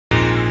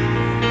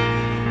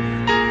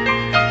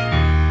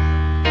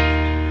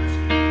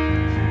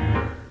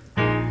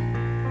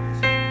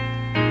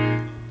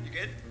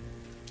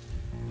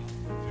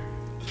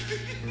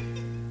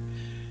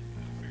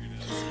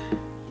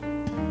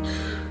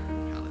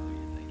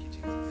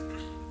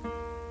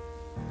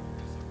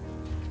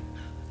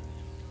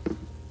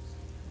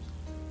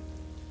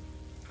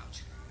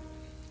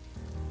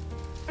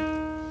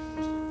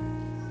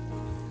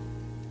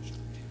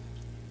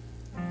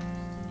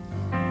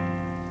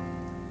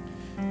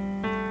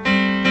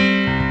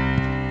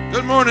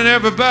Good morning,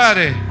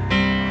 everybody.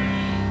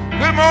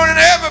 Good morning,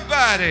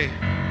 everybody.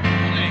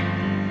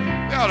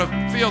 We ought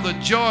to feel the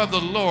joy of the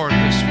Lord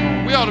this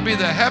morning. We ought to be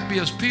the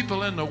happiest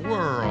people in the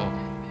world.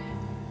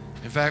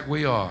 In fact,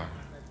 we are.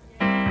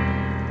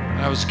 When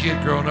I was a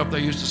kid growing up,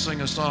 they used to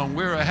sing a song,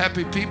 "We're a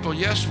happy people,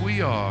 yes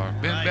we are.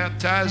 Been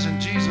baptized in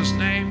Jesus'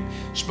 name,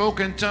 spoke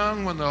in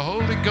tongue when the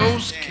Holy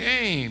Ghost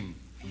came."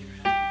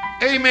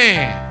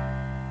 Amen.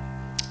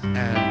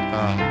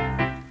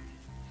 And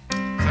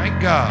thank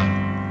God.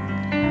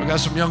 We got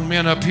some young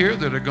men up here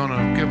that are going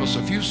to give us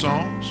a few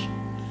songs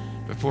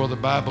before the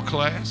Bible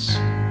class.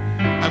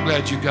 I'm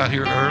glad you got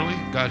here early,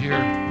 got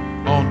here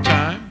on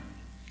time.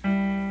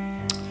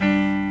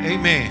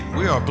 Amen.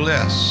 We are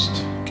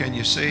blessed. Can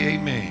you say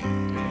amen?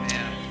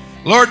 Amen.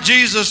 Lord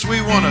Jesus, we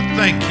want to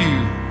thank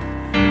you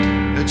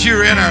that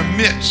you're in our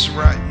midst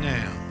right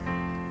now.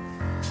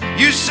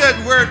 You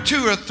said where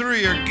 2 or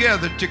 3 are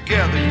gathered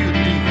together, you'd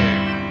be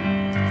there.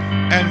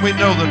 And we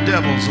know the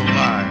devil's a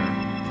liar.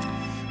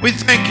 We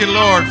thank you,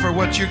 Lord, for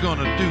what you're going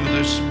to do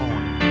this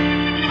morning.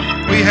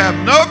 We have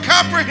no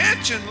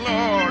comprehension,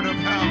 Lord, of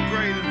how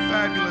great and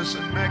fabulous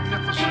and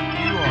magnificent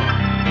you are.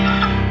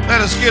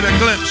 Let us get a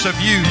glimpse of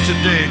you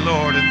today,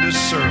 Lord, in this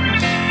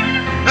service.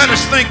 Let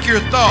us think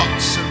your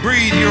thoughts and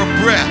breathe your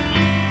breath.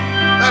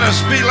 Let us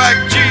be like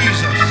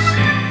Jesus.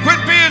 Quit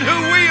being who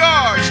we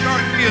are and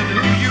start being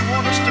who you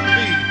want us to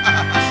be.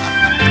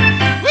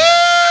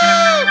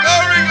 Woo!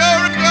 Glory,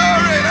 glory,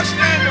 glory. Let's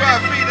stand to our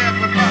feet,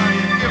 everybody,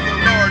 and give the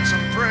Lord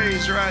some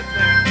praise right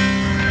now.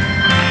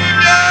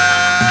 Yeah.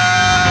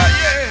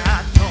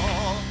 I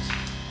thought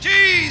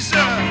Jesus.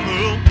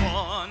 number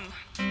one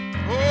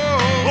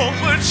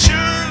would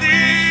surely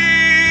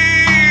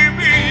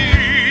be.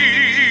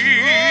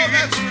 Oh,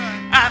 that's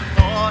right. I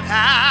thought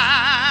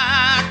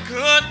I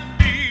could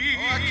be.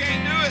 Oh, I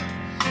can't do it.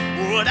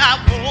 What I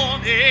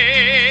wanted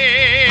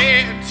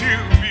to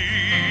be.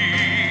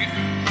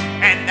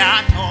 And I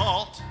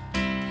thought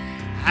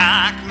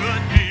I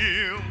could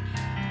build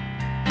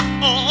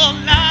on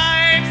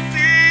life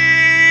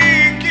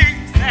sinking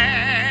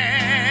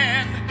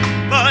sand,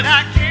 but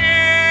I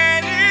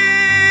can't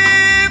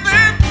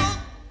even walk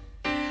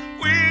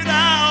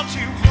without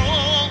you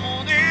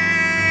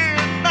holding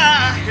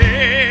my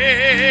hand.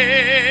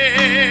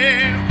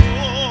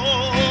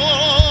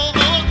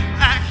 Oh,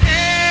 I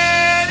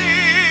can't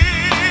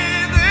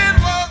even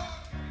walk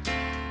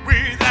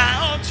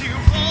without you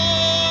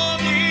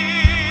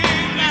holding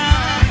my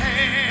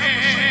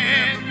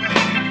hand.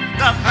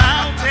 The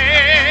mountain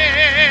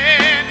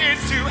is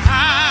too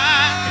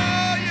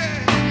high,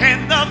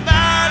 and the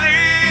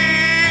valley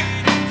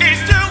is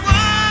too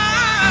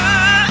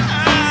wide.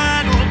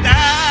 Oh,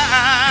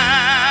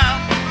 down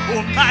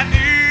on my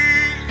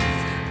knees,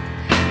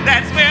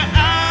 that's where I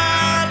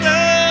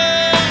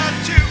learn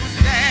to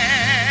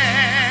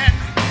stand.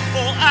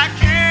 Oh, I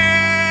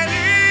can't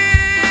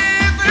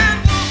even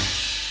walk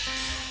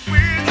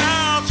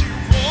without you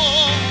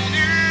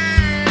holding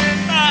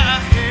my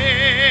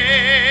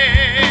hand.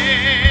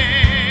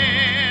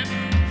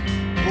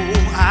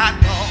 Oh, I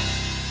thought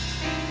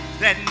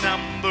that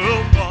number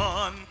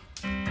one,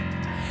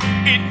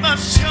 it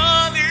must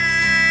surely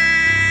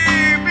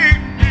be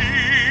me.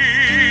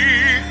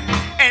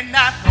 And I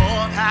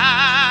thought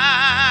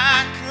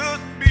I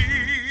could be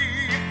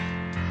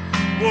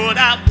what I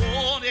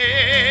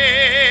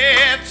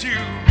wanted to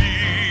be.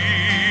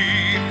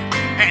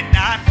 And I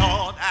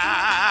thought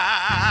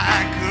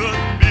I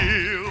could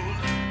build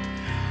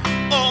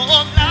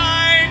on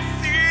life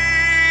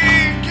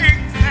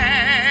sinking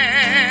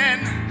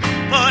sand,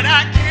 but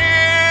I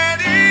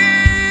can't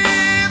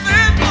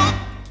even walk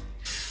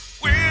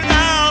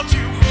without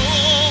you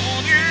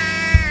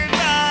holding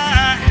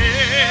my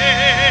hand.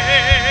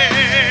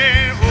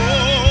 Oh,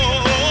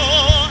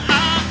 I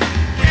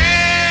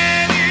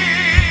can't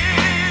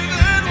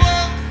even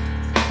walk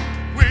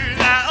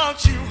without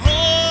you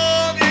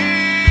holding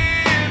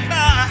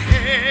my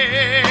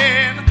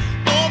hand.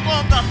 Oh,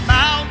 for the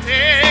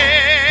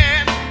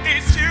mountain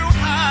is too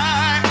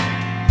high,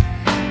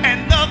 and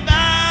the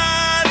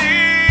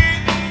valley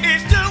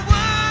is too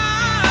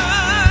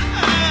wide.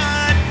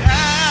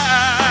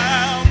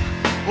 Down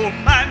on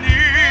my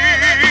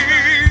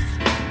knees,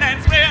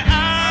 that's where I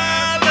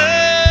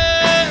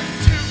learn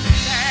to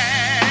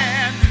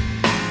stand.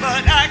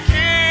 But I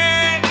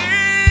can't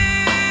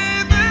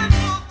even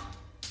walk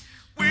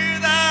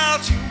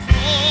without you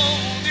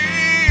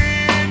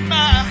holding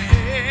my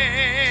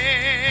hand.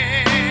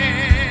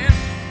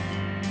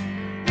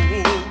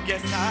 Oh,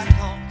 yes, I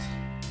thought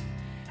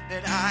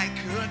that I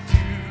could do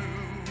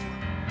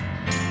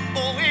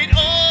it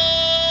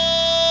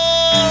all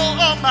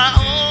on my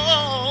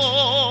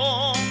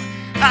own.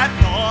 I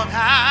thought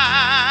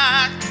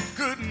I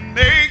could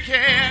make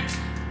it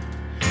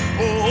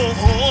all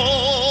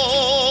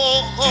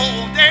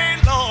day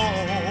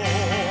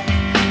long.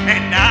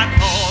 And I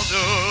thought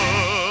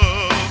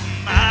of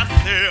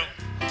myself,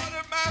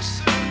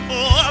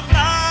 oh, a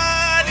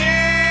mighty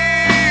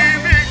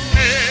big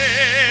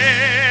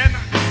man.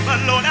 But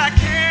Lord, I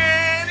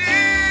can't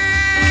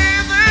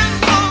even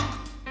walk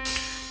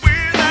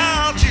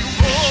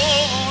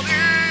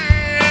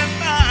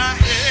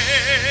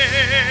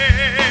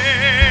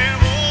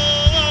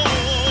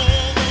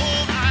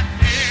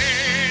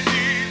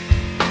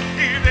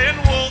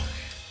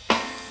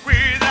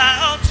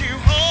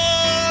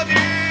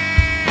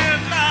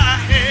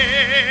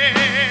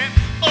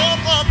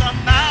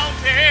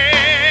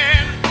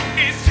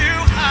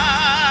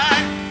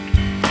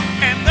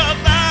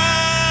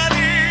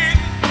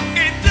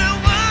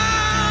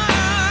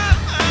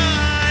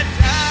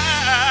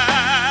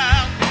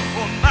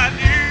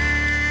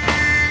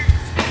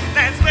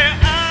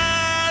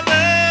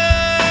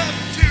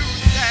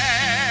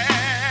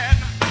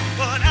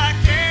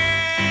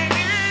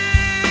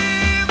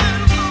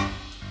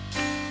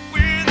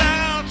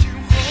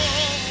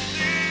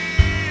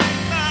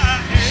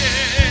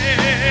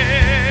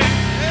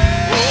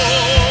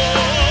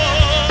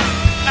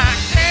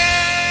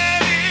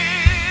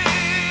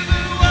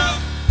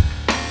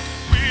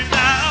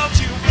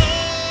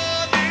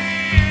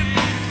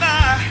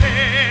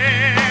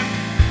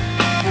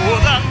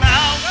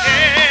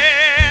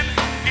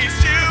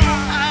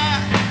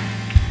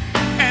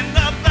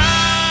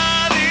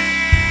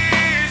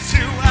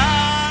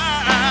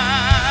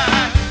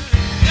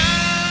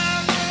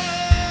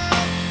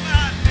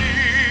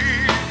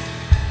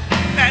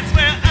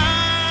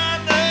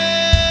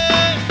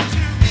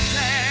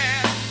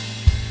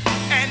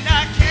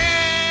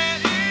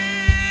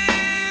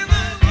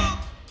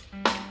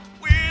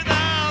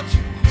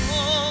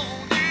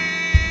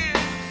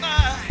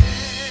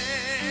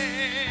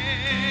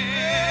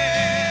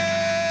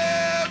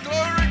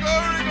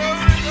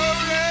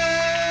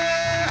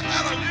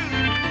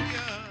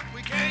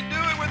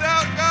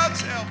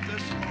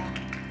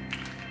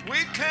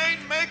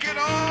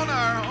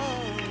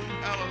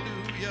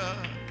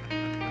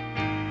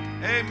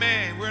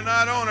Amen. We're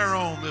not on our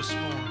own this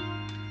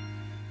morning.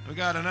 We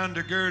got an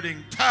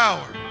undergirding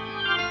power.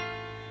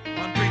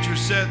 One preacher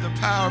said the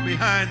power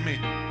behind me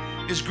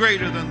is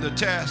greater than the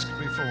task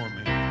before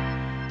me.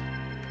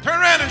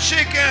 Turn around and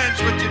shake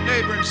hands with your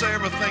neighbor and say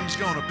everything's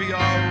going to be all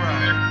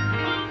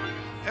right.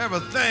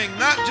 Everything,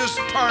 not just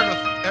part of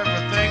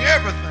everything,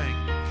 everything.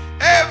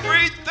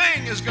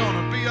 Everything is going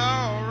to be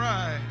all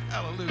right.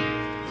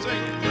 Hallelujah.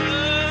 Sing it.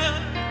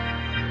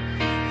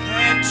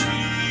 That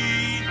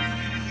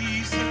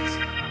Jesus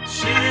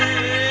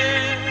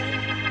shed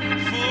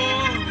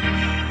for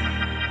me.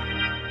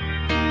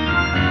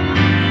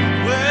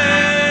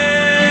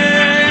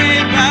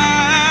 Way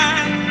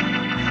back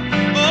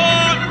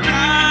on Calvary.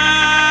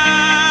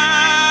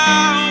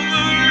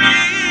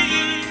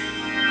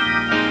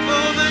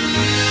 Oh, the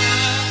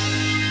love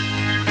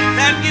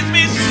that gives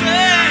me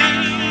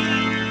strength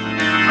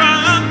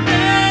from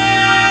day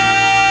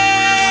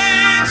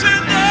to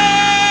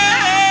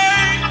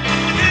day.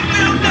 It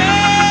will never.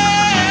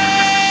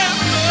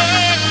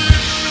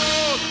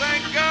 Oh,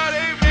 thank God.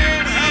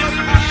 Amen.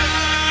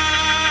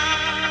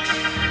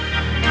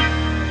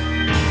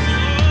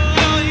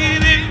 Oh,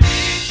 it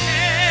reaches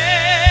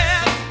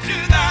to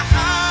the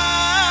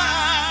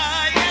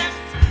highest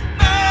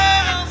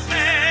mountain,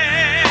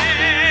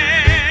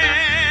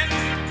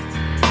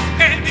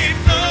 and it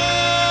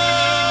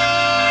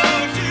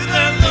flows to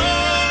the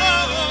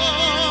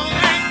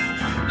lowest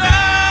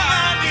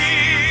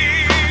valley.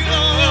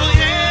 Oh,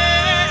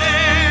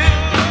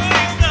 yeah.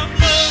 It's the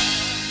blood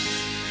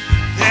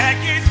that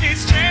gives me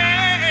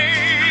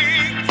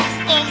strength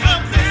on the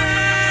day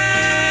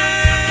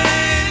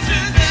to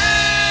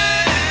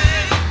day.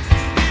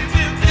 It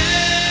will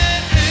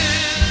never.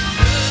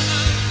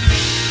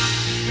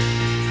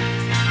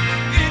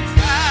 It's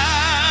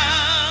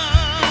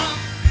found.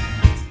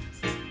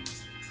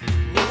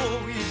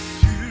 Oh, it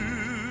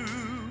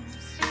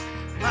soothes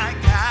my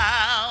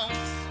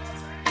doubts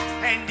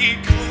and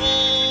it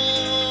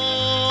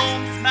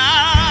calms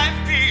my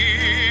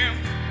fear.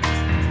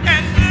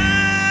 And the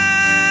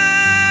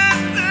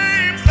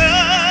same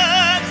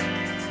blood,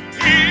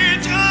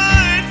 it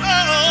dries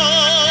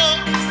all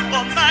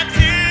of my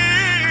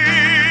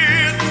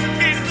tears.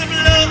 It's the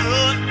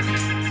blood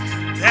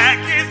that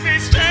gives me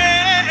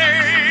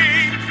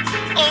strength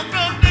on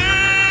the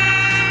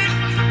day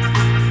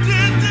to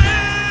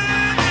day.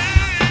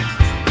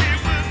 It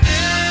will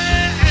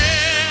never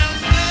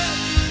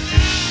lose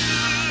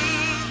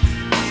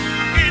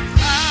its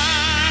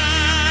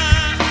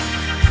power.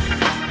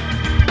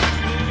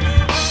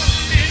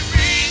 It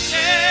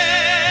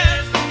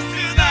reaches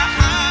to the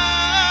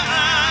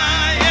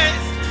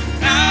highest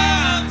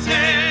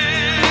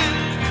mountain.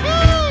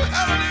 Woo,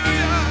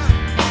 hallelujah.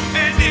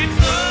 And it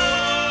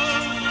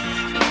flows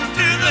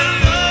to the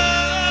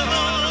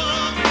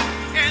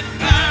lowest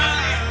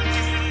valley.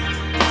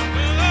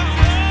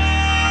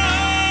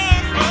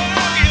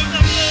 Oh, it's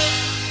the blood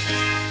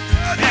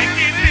that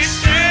gives me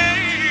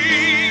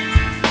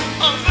strength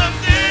on the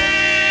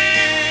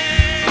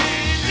day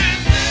to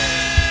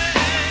day.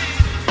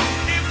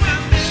 It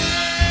will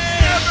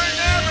never,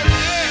 never,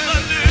 never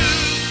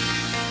lose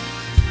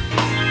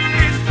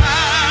its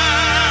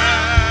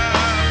power.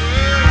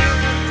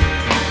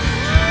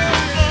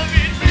 Oh,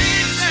 it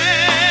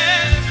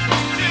reaches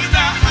to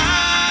the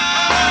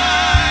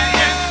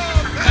highest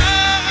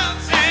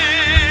mountain,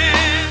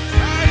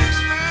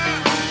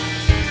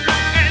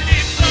 and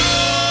it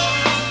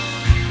flows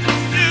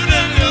to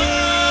the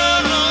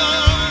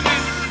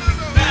lowest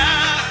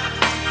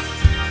valley.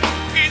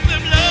 It's the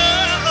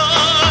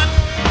blood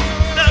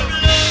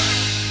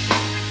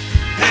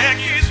that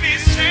gives me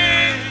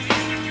strength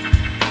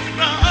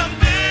from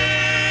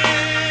day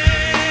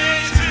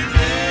to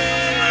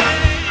day.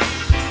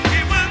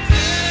 It will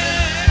never.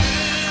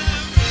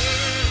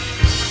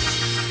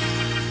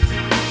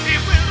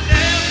 It will never. It will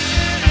never.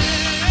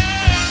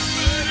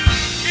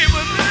 It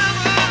will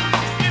never.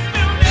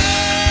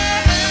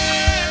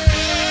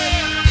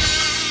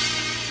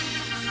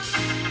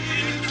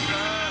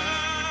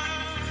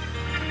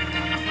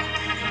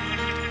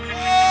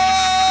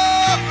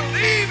 Oh, I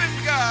believe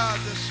in God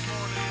this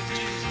morning in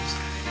Jesus'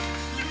 name.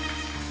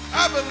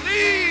 I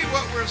believe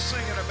what we're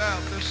singing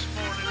about this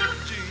morning in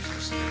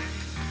Jesus' name.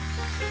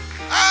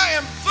 I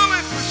am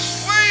fully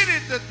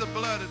persuaded that the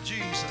blood of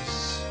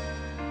Jesus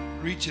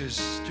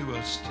reaches to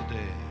us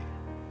today.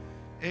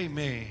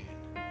 Amen.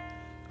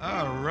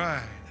 All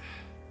right.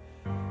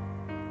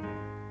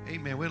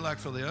 Amen. We'd like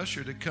for the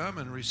usher to come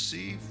and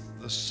receive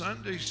the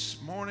Sunday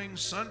morning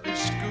Sunday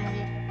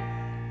school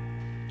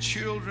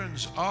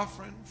children's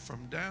offering from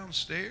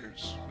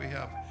downstairs. We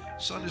have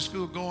Sunday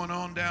school going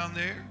on down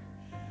there.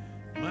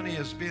 Money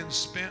is being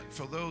spent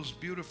for those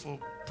beautiful,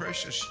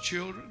 precious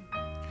children.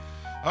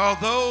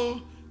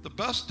 Although the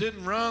bus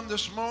didn't run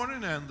this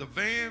morning and the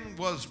van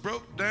was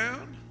broke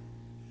down,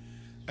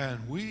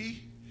 and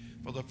we,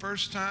 for the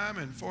first time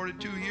in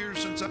 42 years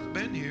since I've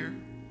been here,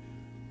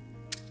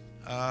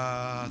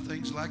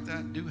 things like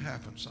that do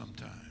happen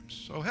sometimes.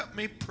 So help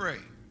me pray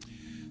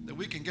that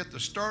we can get the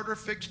starter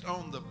fixed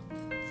on the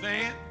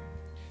van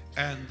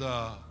and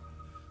the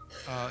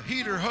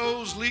heater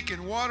hose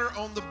leaking water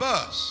on the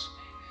bus.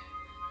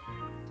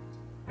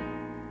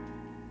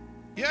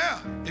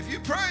 Yeah, if you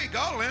pray,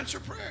 God will answer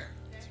prayer.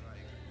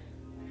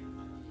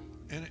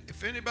 And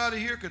if anybody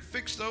here could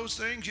fix those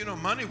things, you know,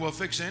 money will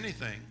fix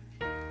anything.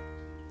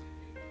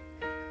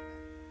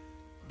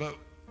 But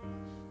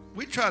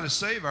we try to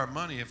save our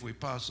money if we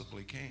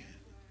possibly can.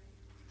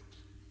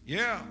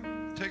 Yeah,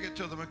 take it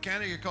to the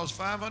mechanic. It costs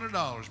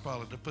 $500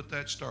 probably to put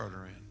that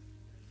starter in.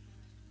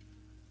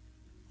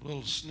 A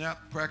little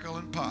snap, crackle,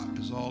 and pop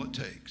is all it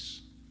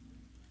takes.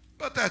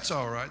 But that's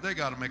all right. They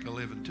got to make a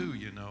living too,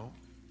 you know.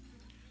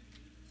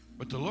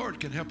 But the Lord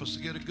can help us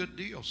to get a good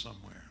deal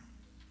somewhere.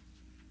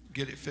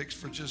 Get it fixed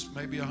for just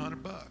maybe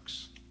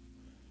 $100.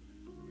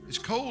 It's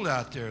cold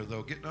out there,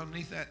 though, getting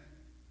underneath that.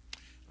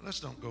 Let's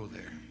don't go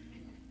there.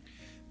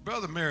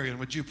 Brother Marion,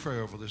 would you pray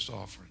over this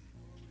offering?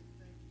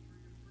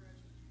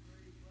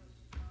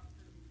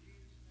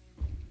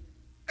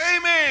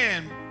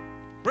 Amen.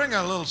 Bring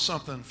a little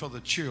something for the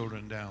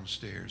children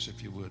downstairs,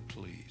 if you would,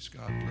 please.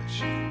 God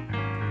bless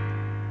you.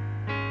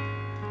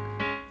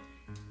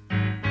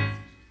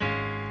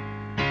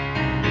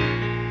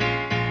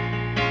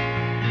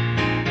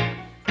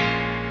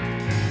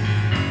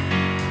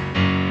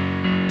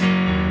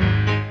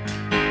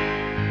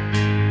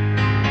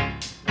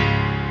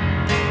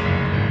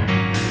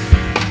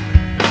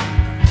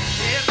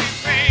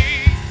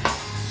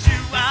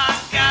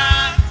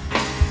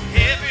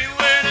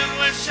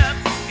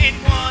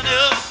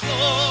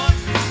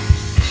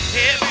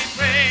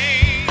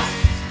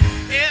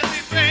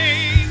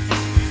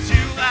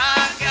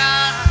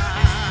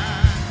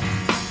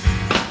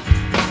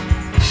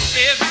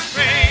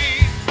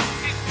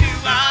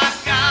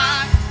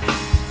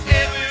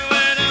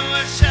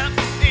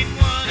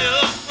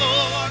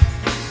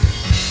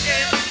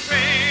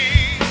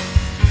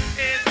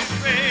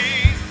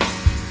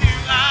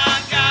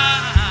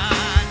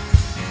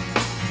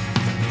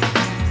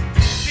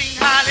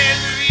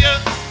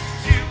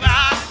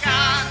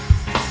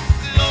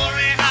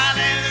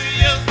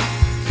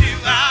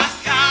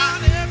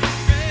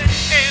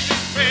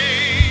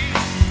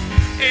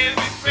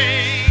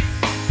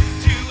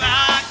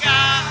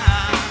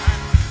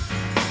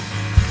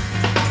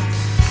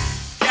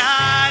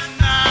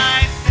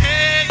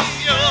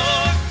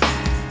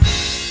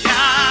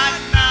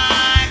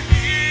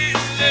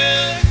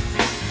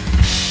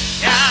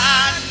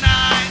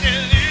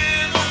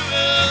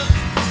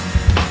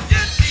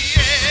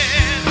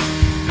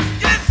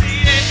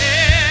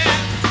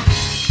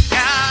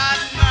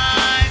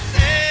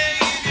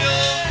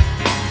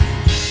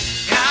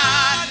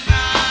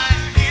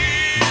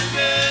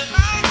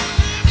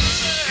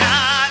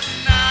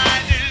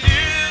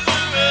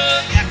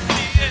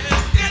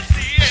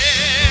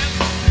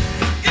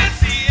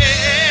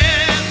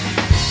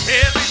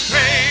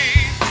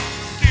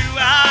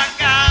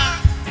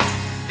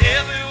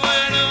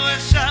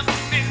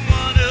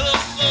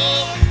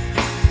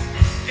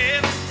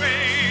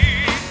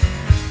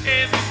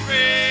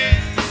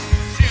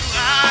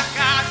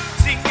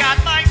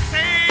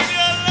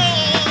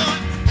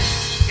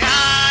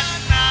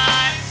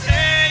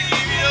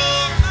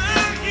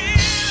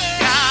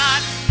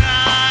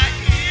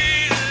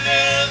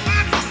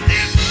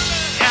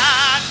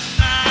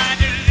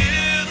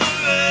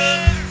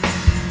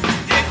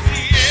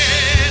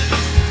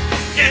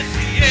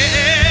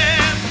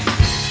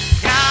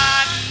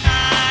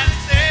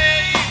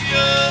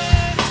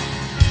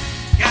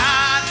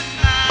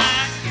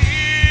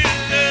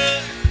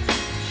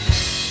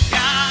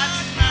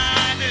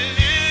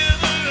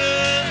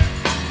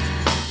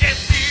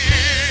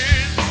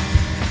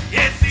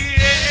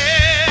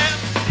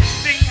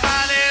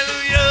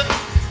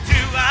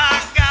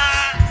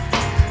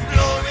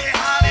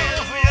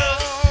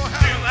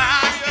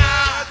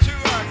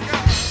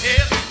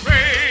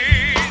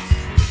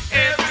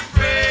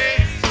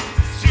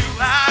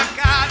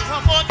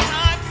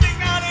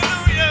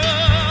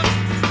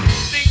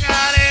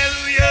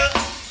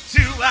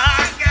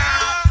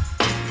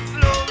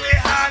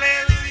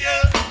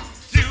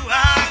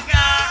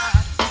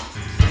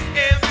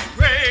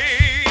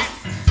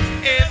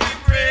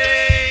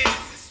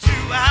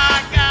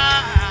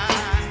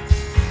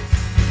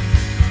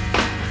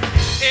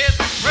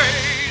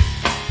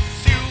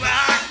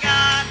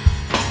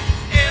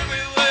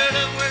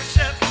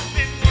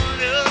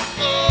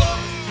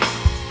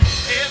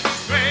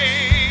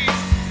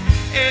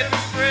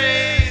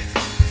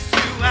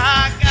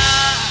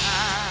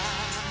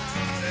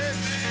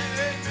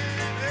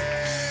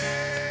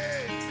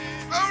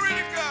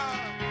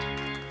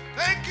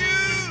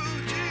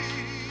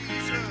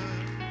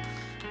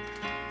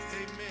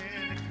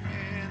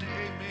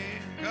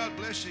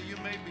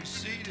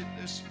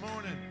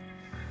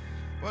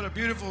 What a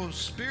beautiful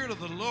Spirit of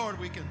the Lord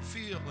we can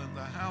feel in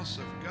the house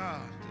of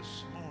God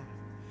this morning.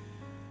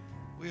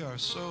 We are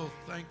so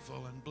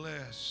thankful and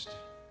blessed.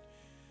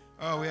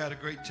 Oh, we had a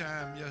great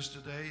time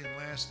yesterday and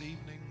last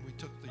evening. We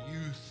took the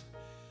youth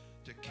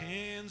to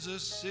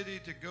Kansas City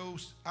to go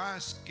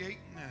ice skating.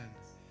 And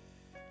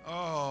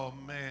oh,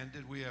 man,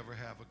 did we ever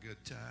have a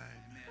good time.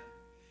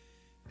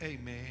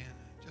 Amen.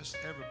 Just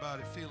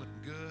everybody feeling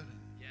good.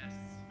 Yes.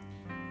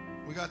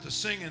 We got to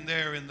singing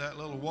there in that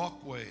little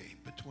walkway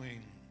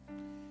between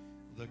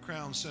the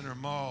Crown Center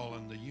Mall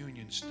and the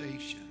Union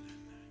Station.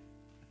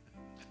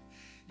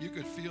 You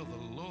could feel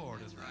the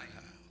Lord in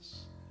that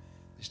house.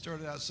 They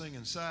started out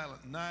singing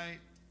Silent Night,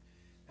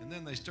 and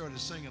then they started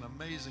singing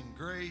Amazing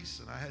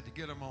Grace, and I had to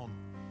get them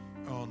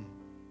on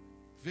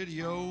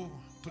video,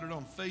 put it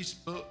on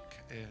Facebook,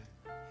 and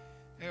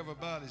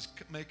everybody's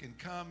making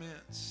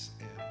comments,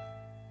 and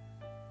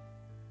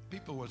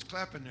people was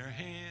clapping their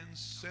hands.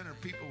 Center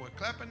people were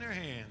clapping their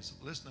hands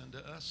listening to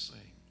us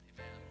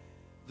sing.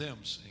 Them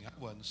sing. I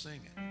wasn't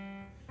singing.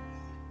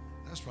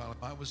 That's probably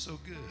why it was so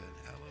good.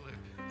 Hallelujah.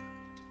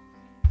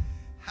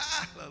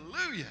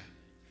 Hallelujah.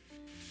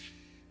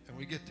 And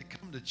we get to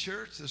come to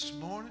church this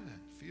morning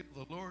and feel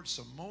the Lord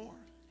some more.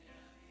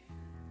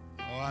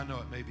 Oh, I know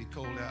it may be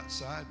cold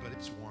outside, but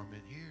it's warm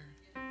in here.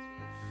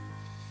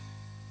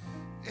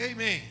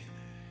 Amen.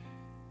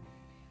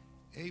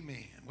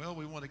 Amen. Well,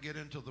 we want to get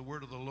into the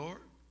word of the Lord.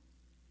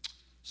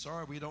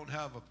 Sorry we don't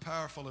have a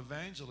powerful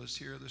evangelist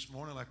here this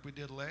morning like we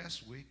did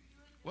last week.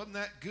 Wasn't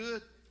that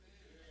good?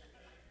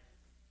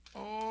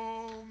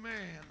 Oh,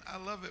 man. I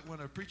love it when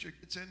a preacher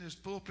gets in his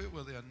pulpit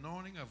with the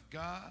anointing of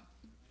God.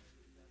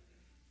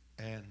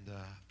 And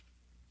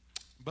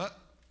but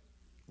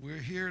we're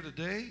here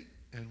today,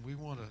 and we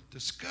want to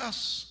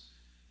discuss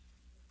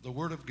the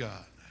Word of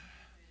God.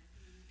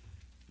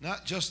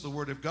 Not just the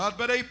Word of God,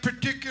 but a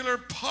particular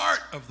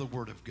part of the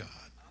Word of God.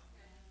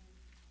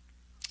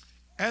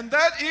 And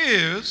that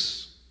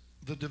is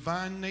the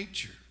divine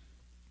nature,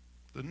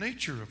 the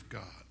nature of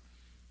God.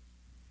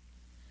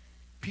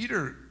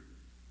 Peter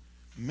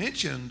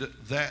mentioned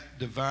that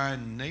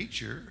divine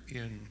nature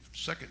in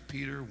 2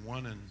 Peter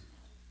 1 and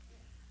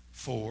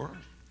 4,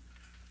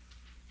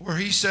 where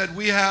he said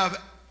we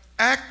have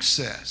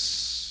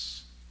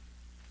access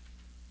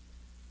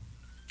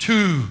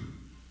to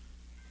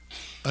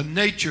a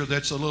nature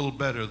that's a little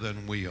better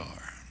than we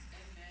are.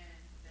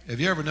 Have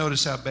you ever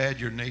noticed how bad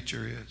your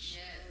nature is?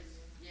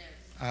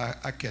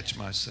 I catch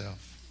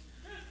myself.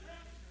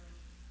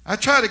 I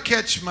try to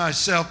catch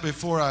myself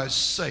before I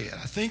say it.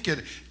 I think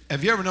it.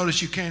 Have you ever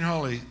noticed you can't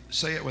hardly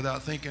say it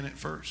without thinking it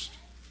first?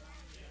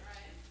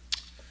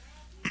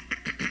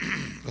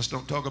 Let's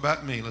don't talk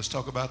about me. Let's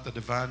talk about the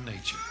divine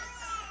nature.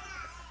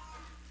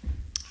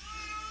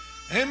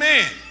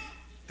 Amen.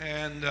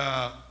 And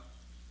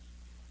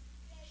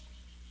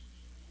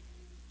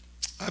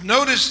I've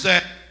noticed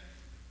that.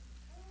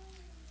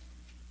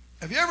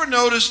 Have you ever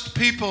noticed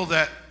people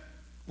that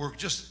were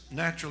just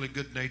naturally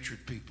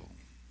good-natured people?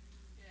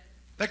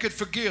 They could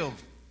forgive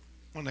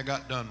when they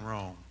got done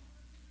wrong.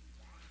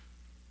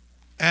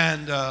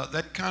 And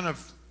they kind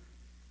of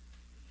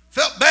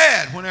felt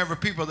bad whenever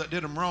people that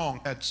did them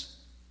wrong had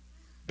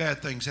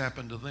bad things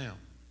happen to them.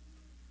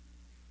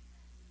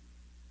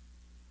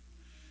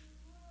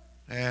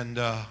 And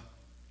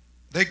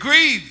they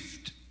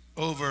grieved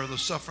over the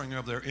suffering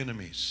of their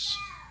enemies.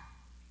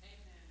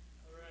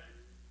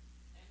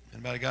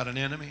 Anybody got an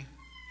enemy?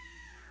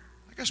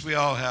 I guess we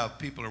all have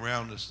people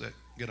around us that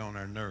get on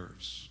our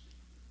nerves.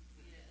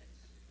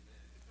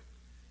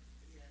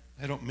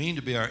 They don't mean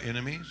to be our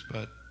enemies,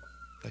 but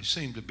they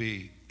seem to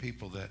be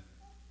people that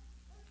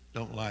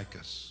don't like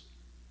us.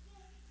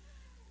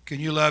 Can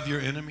you love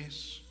your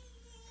enemies?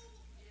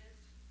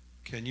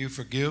 Can you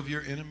forgive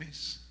your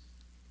enemies?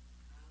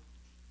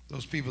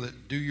 Those people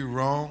that do you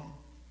wrong?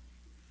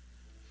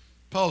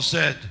 Paul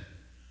said,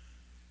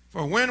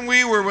 "For when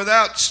we were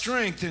without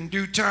strength in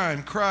due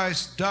time,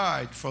 Christ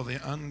died for the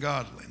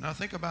ungodly." Now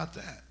think about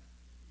that.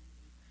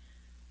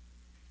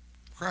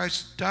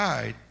 Christ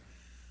died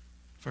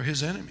for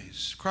his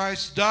enemies.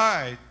 Christ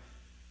died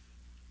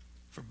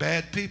for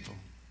bad people.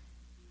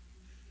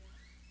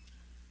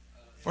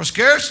 For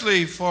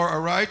scarcely for a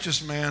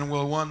righteous man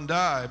will one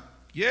die.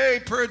 Yea,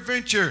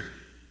 peradventure,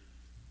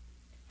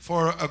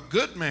 for a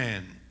good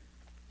man,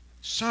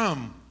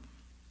 some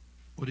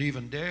would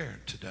even dare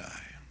to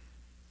die.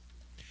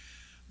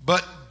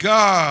 But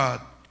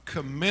God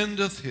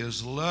commendeth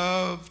his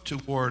love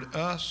toward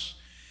us,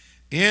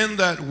 in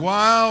that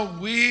while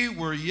we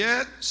were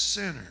yet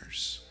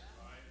sinners,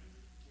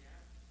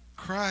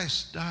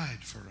 Christ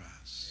died for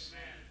us.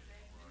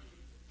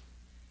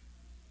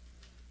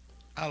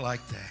 I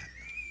like that.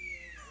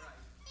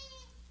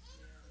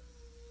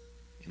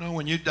 You know,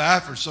 when you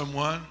die for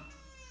someone,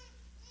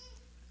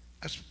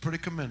 that's pretty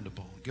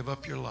commendable. Give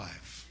up your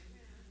life.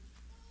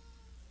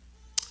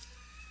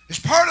 It's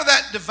part of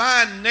that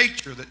divine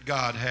nature that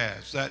God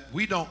has that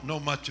we don't know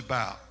much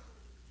about.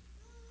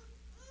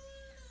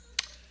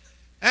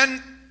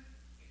 And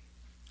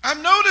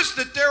I've noticed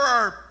that there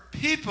are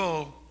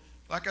people,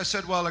 like I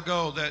said a while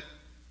ago, that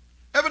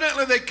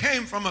evidently they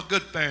came from a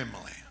good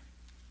family.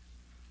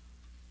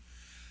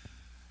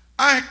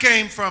 I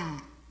came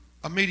from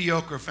a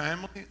mediocre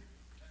family.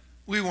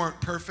 We weren't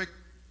perfect.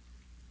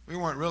 We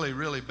weren't really,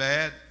 really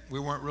bad. We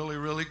weren't really,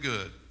 really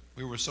good.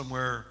 We were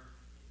somewhere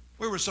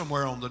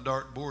on the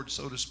dartboard,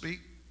 so to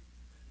speak.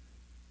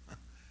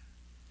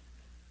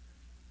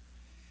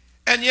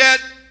 And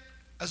yet,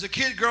 As a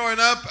kid growing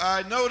up,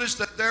 I noticed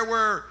that there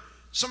were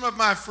some of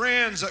my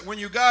friends that when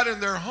you got in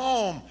their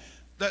home,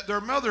 that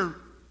their mother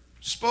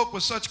spoke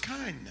with such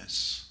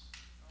kindness.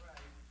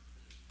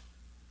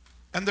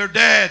 And their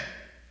dad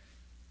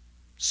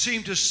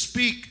seemed to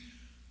speak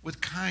with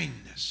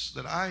kindness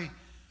that I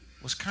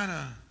was kind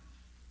of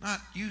not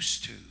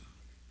used to.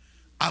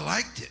 I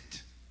liked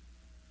it.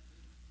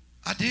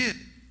 I did.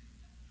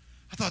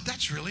 I thought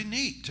that's really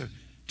neat to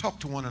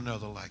talk to one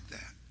another like that.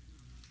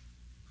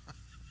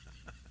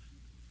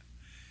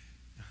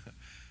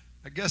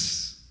 I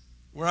guess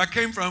where I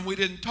came from, we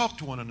didn't talk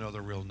to one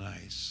another real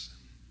nice.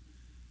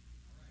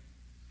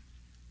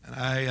 And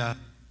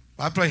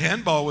I play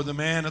handball with a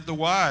man at the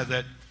Y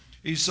that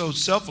he's so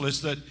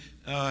selfless that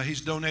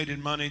he's donated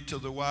money to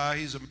the Y.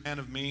 He's a man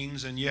of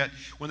means, and yet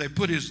when they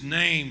put his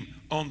name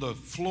on the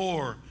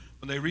floor,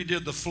 when they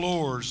redid the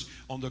floors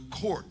on the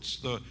courts,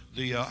 the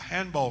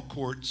handball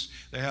courts,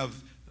 they have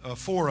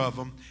 4 of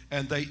them,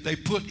 and they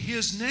put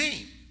his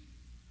name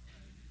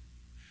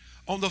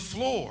on the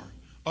floor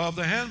of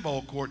the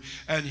handball court,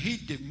 and he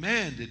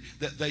demanded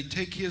that they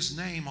take his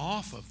name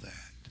off of that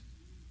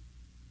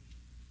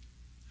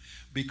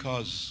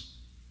because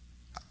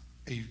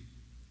he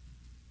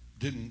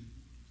didn't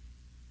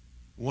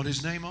want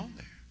his name on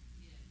there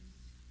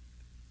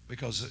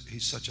because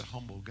he's such a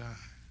humble guy.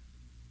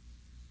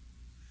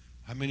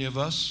 How many of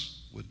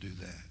us would do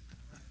that?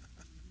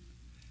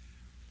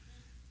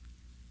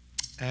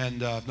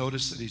 And I've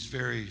noticed that he's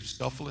very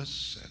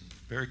selfless and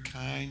very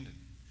kind,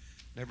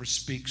 never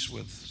speaks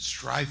with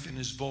strife in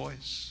his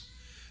voice.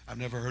 I've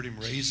never heard him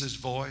raise his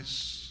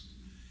voice.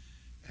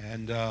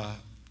 And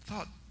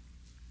thought,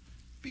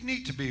 it'd be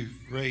neat to be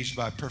raised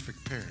by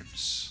perfect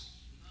parents.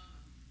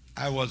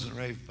 I wasn't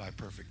raised by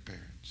perfect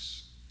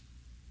parents.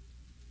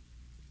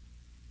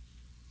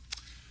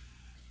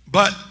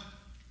 But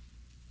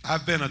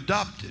I've been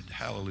adopted,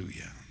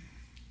 hallelujah,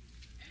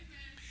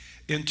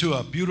 into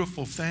a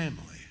beautiful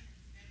family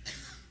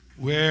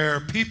where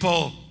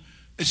people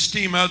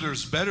esteem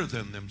others better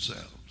than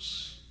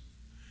themselves.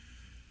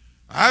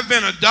 I've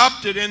been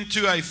adopted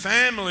into a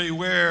family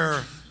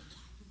where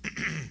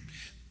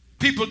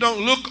people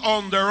don't look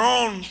on their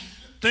own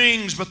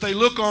things, but they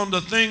look on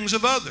the things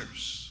of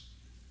others.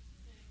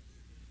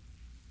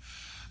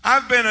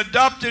 I've been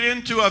adopted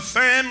into a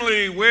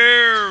family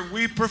where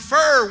we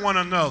prefer one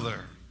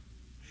another.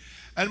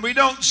 And we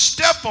don't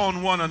step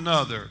on one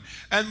another.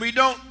 And we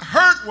don't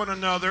hurt one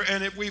another.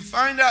 And if we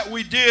find out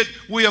we did,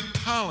 we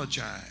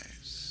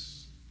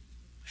apologize.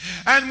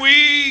 And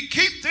we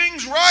keep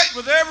things right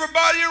with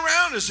everybody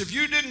around us. If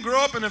you didn't grow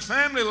up in a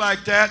family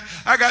like that,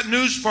 I got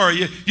news for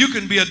you. You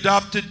can be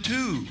adopted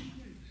too.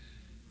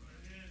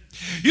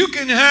 You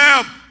can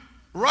have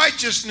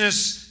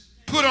righteousness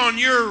put on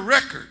your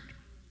record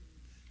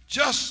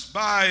just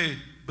by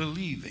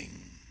believing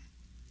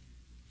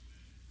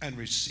and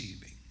receiving.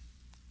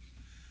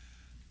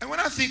 And when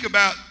I think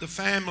about the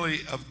family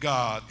of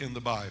God in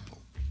the Bible,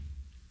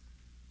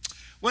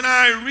 when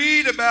I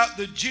read about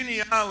the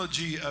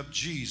genealogy of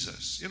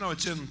Jesus, you know,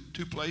 it's in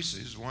 2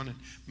 places, one in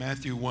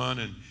Matthew 1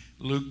 and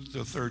Luke,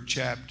 the 3rd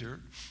chapter.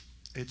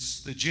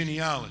 It's the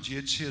genealogy.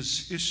 It's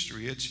his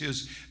history. It's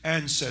his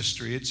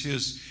ancestry. It's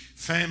his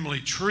family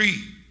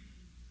tree.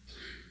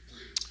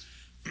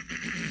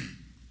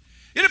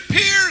 It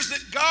appears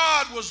that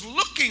God was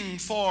looking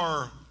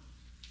for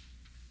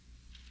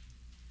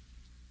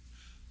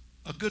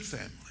a good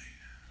family,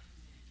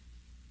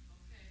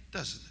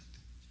 doesn't it?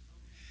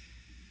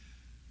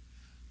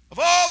 Of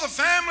all the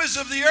families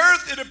of the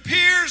earth, it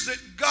appears that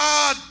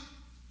God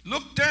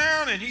looked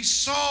down and he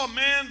saw a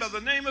man by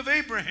the name of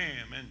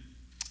Abraham. And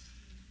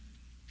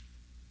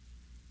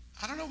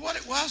I don't know what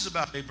it was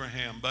about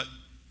Abraham, but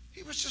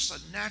he was just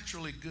a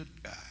naturally good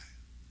guy.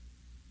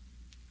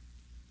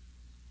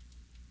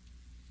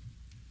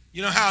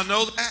 You know how I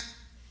know that?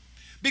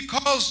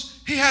 Because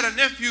he had a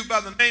nephew by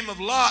the name of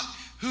Lot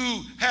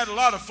who had a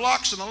lot of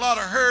flocks and a lot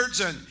of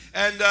herds, and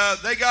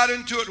they got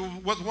into it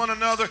with one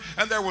another,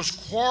 and there was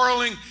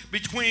quarreling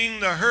between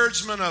the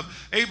herdsmen of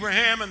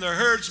Abraham and the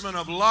herdsmen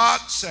of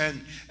Lot's,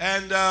 and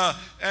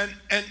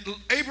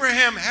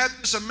Abraham had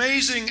this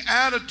amazing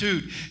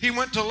attitude. He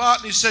went to Lot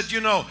and he said,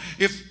 you know,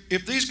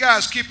 if these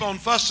guys keep on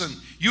fussing,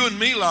 you and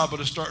me liable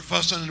to start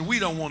fussing, and we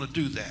don't want to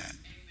do that.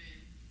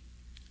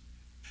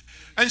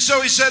 And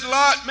so he said,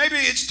 Lot, maybe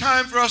it's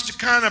time for us to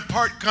kind of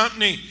part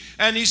company.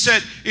 And he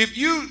said, if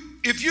you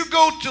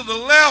go to the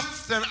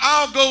left, then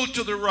I'll go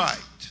to the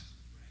right.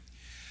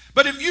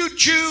 But if you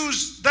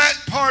choose that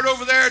part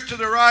over there to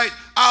the right,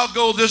 I'll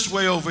go this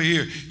way over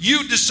here.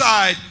 You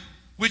decide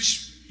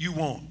which you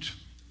want.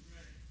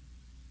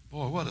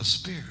 Boy, what a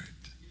spirit.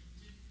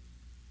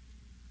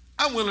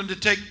 I'm willing to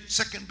take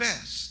second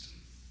best.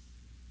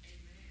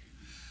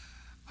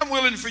 I'm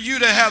willing for you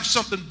to have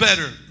something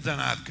better than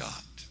I've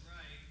got.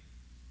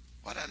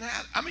 What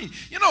I mean,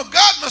 you know,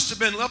 God must have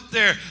been up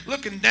there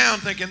looking down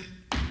thinking,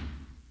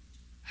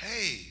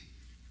 hey,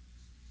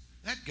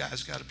 that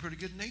guy's got a pretty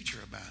good nature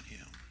about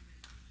him.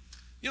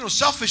 You know,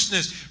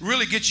 selfishness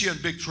really gets you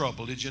in big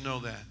trouble. Did you know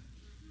that?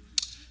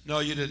 No,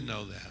 you didn't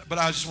know that. But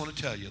I just want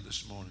to tell you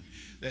this morning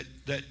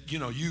that you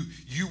know,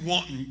 you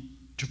wanting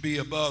to be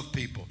above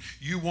people,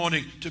 you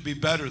wanting to be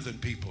better than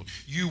people,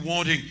 you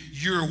wanting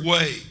your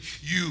way,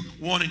 you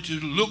wanting to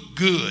look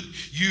good,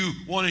 you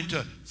wanting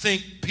to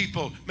make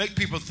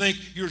people think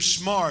you're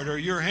smart or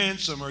you're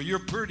handsome or you're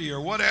pretty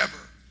or whatever.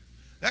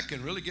 That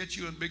can really get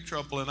you in big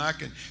trouble, and I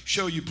can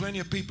show you plenty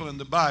of people in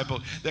the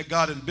Bible that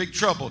got in big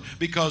trouble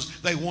because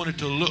they wanted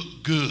to look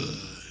good.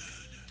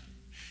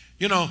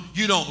 You know,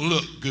 you don't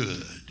look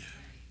good.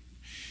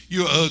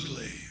 You're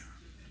ugly.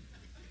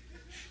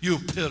 You're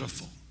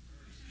pitiful.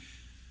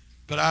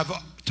 But I've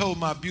told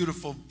my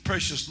beautiful,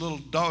 precious little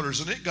daughters,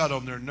 and it got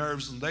on their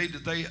nerves, and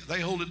they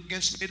hold it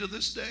against me to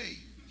this day.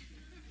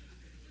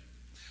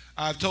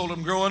 I've told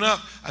them growing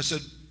up, I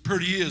said,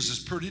 pretty is as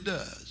pretty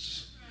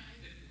does.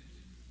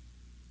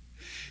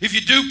 If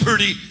you do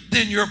pretty,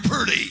 then you're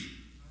pretty.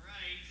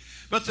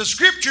 But the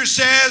scripture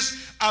says,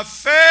 a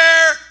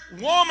fair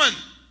woman.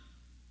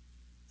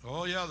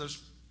 Oh, yeah,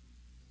 there's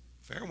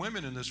fair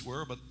women in this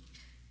world, but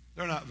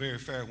they're not very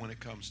fair when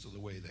it comes to the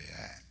way they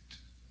act.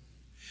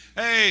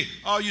 Hey,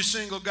 all you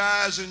single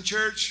guys in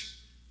church,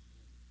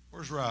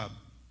 where's Rob?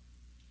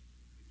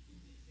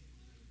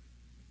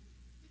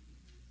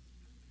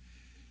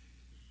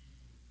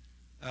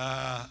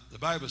 The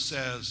Bible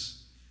says,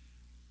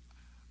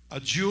 a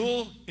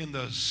jewel in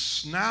the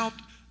snout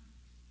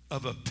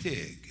of a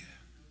pig,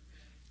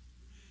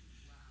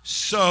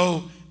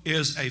 so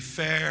is a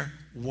fair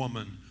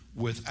woman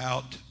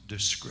without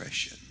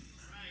discretion.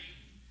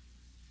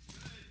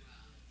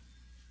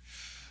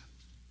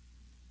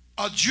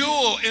 A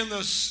jewel in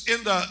the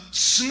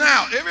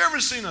snout. Have you ever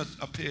seen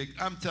a pig?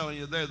 I'm telling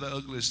you, they're the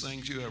ugliest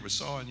things you ever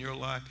saw in your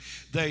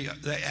life. They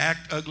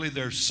act ugly.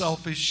 They're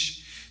selfish.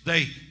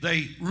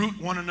 They root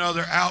one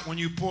another out when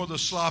you pour the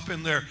slop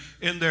in their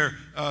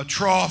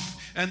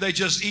trough, and they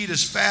just eat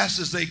as fast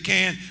as they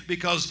can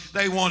because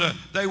they're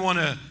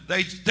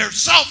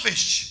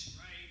selfish.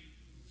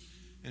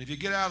 And if you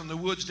get out in the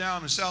woods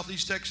down in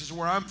southeast Texas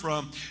where I'm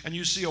from and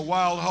you see a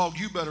wild hog,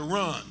 you better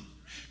run,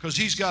 because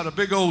he's got a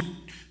big old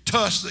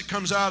tusk that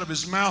comes out of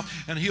his mouth,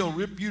 and he'll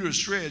rip you to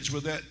shreds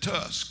with that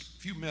tusk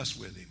if you mess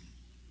with him.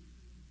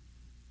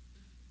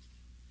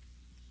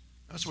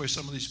 That's the way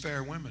some of these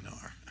fair women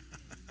are.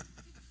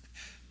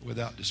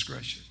 Without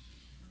discretion.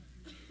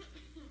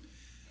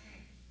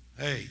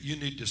 Hey, you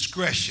need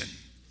discretion.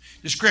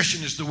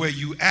 Discretion is the way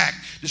you act.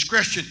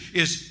 Discretion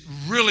is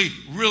really,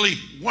 really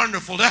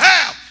wonderful to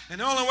have.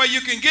 And the only way you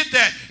can get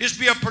that is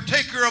be a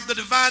partaker of the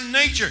divine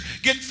nature.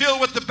 Get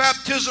filled with the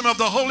baptism of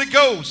the Holy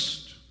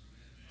Ghost.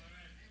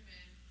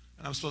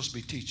 And I'm supposed to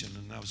be teaching,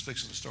 and I was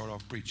fixing to start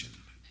off preaching.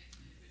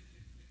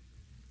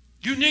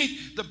 You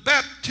need the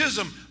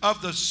baptism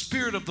of the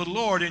Spirit of the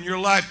Lord in your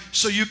life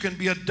so you can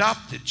be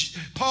adopted.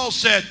 Paul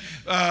said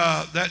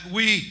that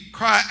we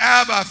cry,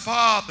 Abba,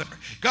 Father.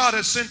 God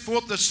has sent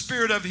forth the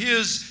Spirit of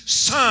His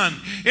Son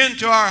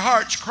into our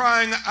hearts,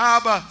 crying,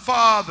 Abba,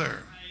 Father.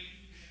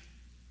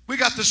 We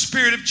got the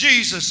Spirit of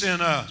Jesus in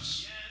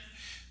us.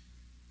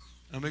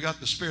 And we got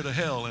the spirit of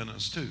hell in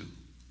us too.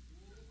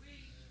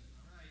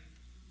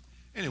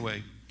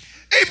 Anyway,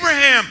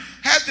 Abraham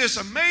had this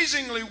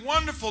amazingly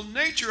wonderful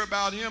nature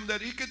about him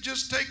that he could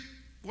just take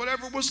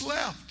whatever was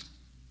left.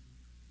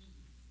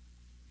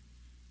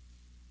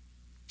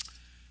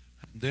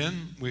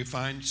 Then we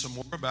find some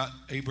more about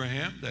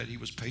Abraham, that he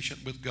was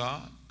patient with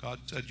God. God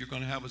said, you're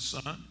going to have a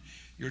son.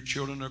 Your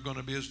children are going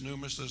to be as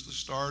numerous as the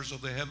stars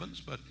of the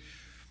heavens. But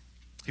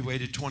he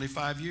waited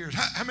 25 years.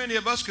 How many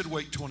of us could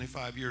wait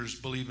 25 years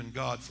believing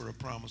God for a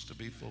promise to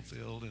be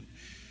fulfilled? And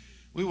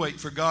we wait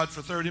for God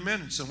for 30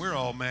 minutes, and we're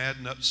all mad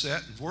and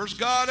upset. And where's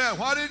God at?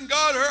 Why didn't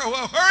God hurry?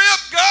 Well, hurry up,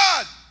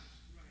 God!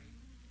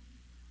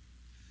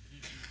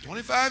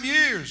 25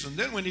 years. And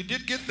then when he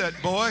did get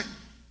that boy,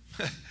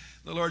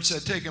 the Lord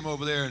said, take him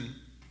over there and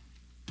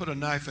put a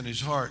knife in his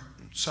heart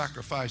and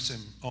sacrifice him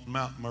on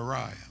Mount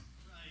Moriah.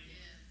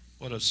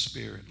 What a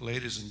spirit.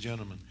 Ladies and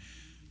gentlemen,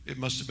 it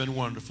must have been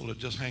wonderful to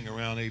just hang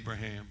around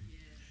Abraham.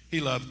 He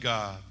loved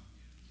God.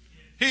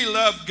 He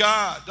loved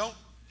God. Don't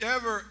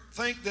ever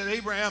think that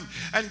Abraham,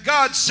 and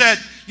God said,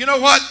 you know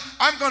what,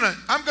 I'm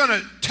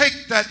gonna take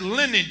that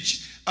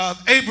lineage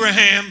of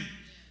Abraham,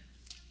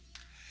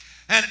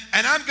 and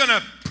I'm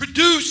gonna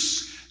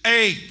produce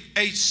a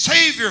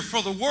savior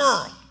for the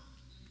world.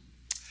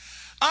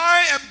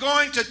 I am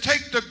going to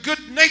take the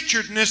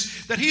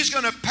good-naturedness that he's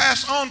going to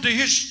pass on to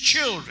his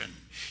children.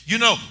 You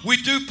know, we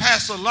do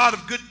pass a lot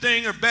of good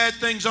things or bad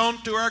things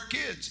on to our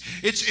kids.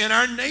 It's in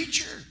our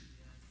nature,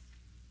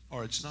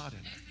 or it's not in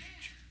our nature.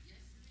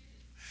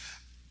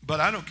 But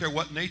I don't care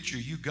what nature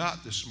you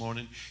got this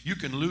morning. You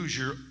can lose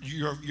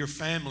your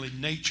family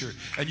nature,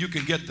 and you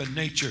can get the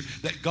nature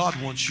that God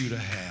wants you to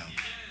have.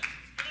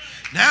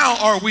 Now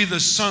are we the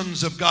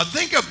sons of God.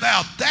 Think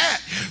about that.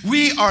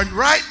 We are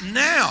right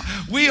now.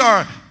 We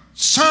are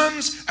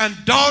sons and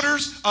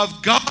daughters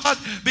of God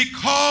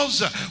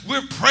because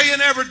we're praying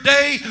every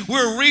day.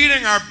 We're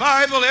reading our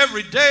Bible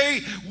every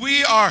day.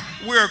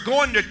 We're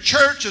going to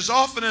church as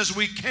often as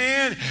we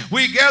can.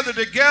 We gather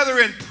together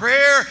in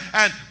prayer,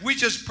 and we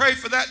just pray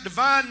for that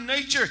divine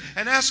nature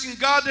and asking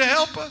God to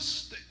help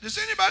us. Does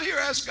anybody here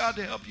ask God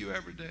to help you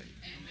every day?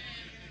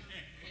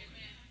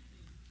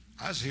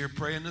 I was here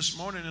praying this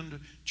morning in the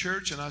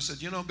church, and I said,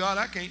 God,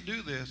 I can't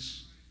do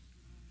this.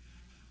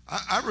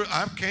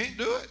 I can't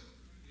do it.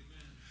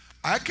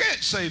 I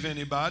can't save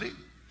anybody.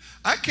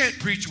 I can't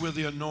preach with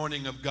the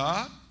anointing of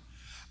God.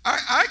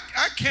 I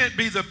can't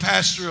be the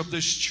pastor of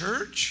this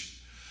church.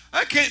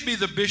 I can't be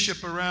the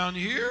bishop around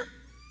here.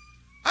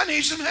 I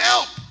need some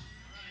help.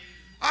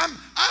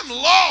 I'm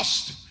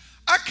lost.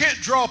 I can't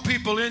draw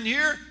people in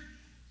here.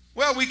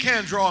 Well, we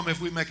can draw them if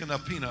we make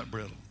enough peanut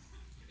brittle.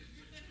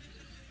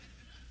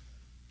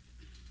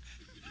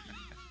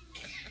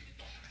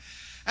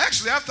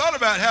 Actually, I've thought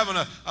about having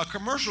a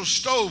commercial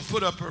stove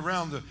put up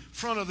around the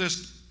front of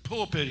this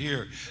pulpit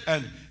here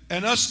and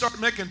us start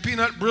making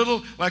peanut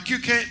brittle like you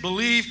can't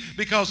believe,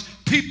 because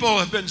people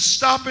have been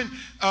stopping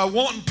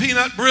wanting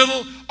peanut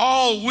brittle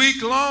all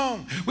week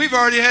long. We've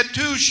already had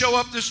 2 show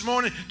up this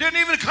morning. Didn't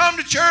even come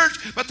to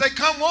church, but they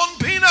come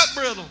wanting peanut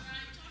brittle.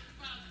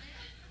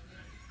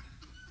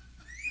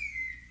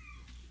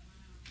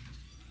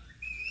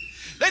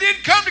 They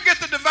didn't come to get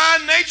the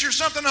divine nature,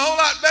 something a whole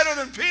lot better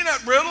than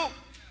peanut brittle.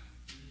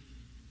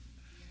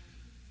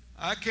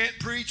 I can't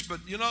preach, but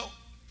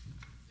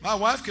my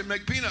wife can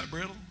make peanut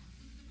brittle.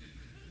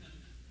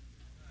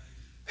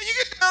 And you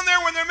get down there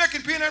when they're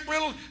making peanut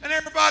brittle and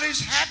everybody's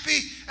happy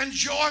and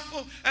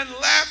joyful and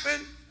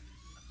laughing.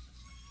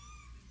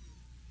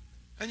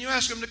 And you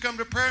ask them to come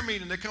to prayer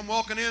meeting. They come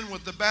walking in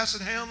with the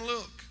basset hound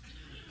look.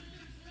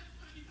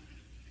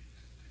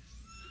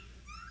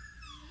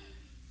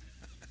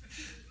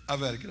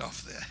 I've got to get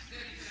off that.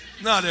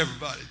 Not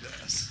everybody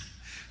does.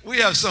 We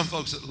have some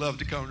folks that love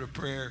to come to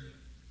prayer.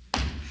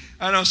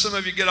 I know some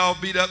of you get all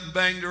beat up and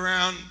banged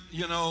around,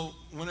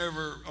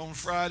 whenever on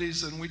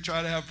Fridays, and we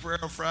try to have prayer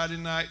on Friday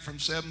night from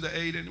 7 to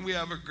 8, and we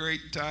have a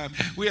great time.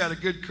 We had a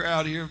good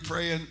crowd here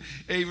praying,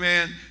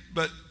 amen.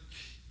 But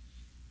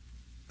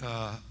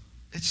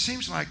it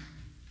seems like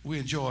we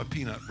enjoy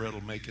peanut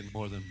brittle making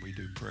more than we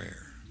do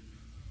prayer.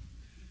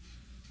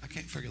 I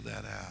can't figure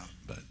that out,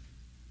 but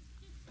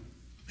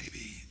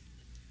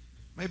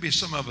maybe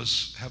some of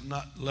us have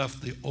not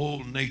left the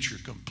old nature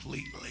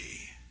completely.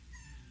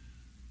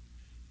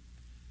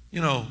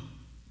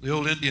 The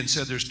old Indian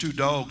said there's 2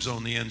 dogs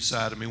on the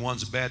inside of me.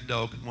 One's a bad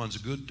dog and one's a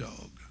good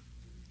dog.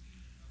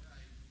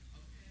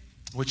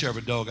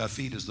 Whichever dog I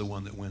feed is the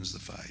one that wins the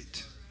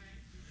fight.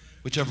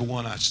 Whichever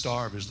one I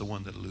starve is the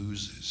one that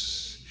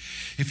loses.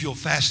 If you'll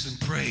fast and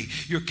pray,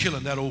 you're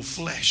killing that old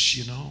flesh,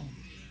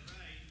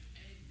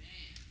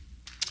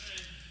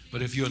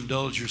 But if you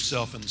indulge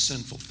yourself in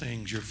sinful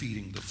things, you're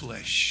feeding the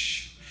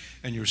flesh,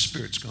 and your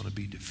spirit's going to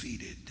be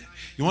defeated.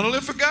 You want to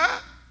live for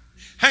God?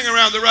 Hang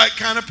around the right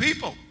kind of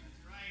people.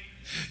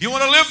 You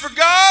want to live for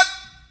God?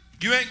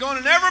 You ain't going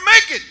to never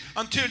make it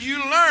until you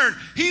learn.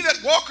 He that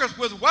walketh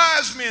with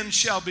wise men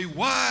shall be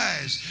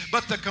wise,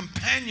 but the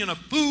companion of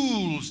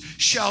fools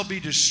shall be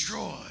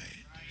destroyed.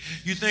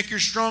 You think you're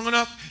strong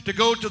enough to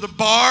go to the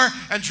bar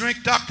and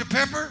drink Dr.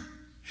 Pepper?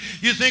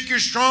 You think you're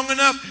strong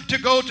enough to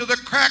go to the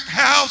crack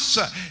house,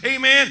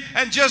 amen,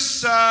 and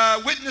just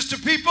witness to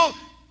people?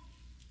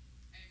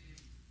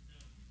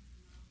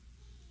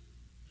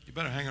 You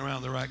better hang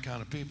around the right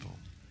kind of people.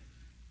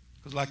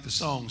 Because like the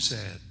song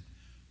said,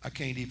 I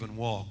can't even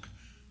walk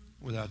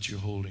without you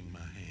holding my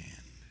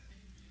hand.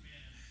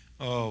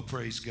 Oh,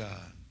 praise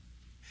God.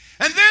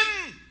 And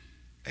then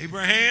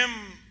Abraham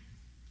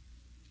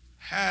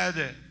had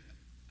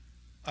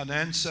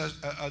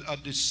a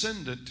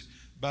descendant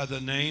by the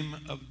name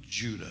of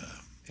Judah.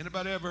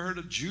 Anybody ever heard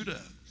of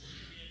Judah?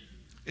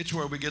 It's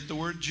where we get the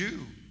word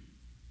Jew.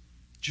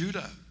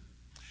 Judah.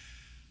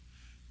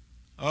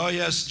 Oh,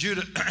 yes,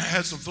 Judah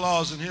had some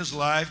flaws in his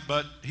life,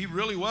 but he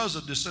really was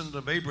a descendant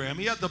of Abraham.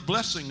 He had the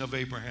blessing of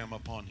Abraham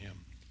upon him.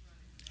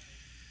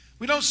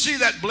 We don't see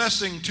that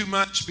blessing too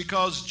much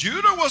because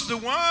Judah was the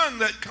one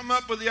that come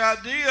up with the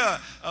idea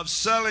of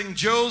selling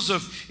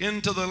Joseph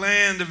into the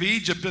land of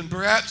Egypt, and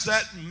perhaps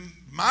that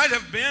might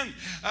have been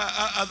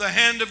the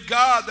hand of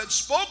God that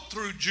spoke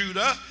through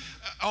Judah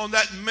on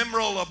that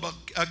memorable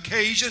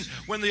occasion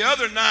when the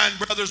other 9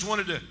 brothers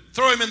wanted to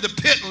throw him in the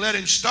pit and let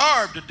him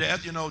starve to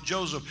death.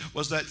 Joseph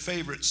was that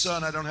favorite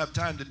son. I don't have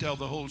time to tell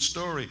the whole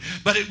story.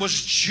 But it was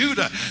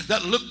Judah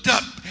that looked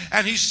up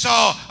and he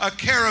saw a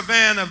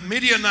caravan of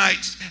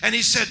Midianites and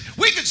he said,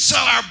 we could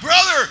sell our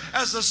brother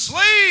as a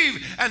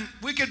slave and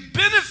we could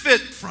benefit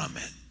from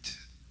it.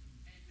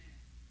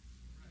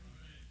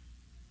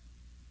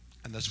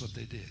 And that's what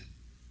they did.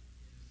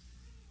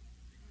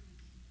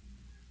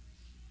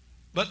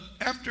 But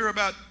after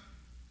about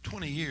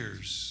 20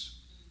 years,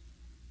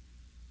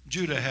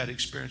 Judah had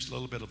experienced a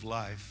little bit of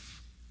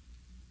life.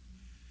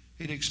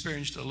 He'd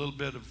experienced a little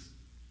bit of,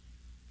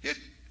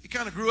 he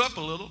kind of grew up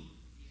a little.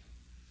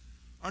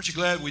 Aren't you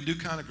glad we do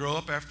kind of grow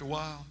up after a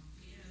while?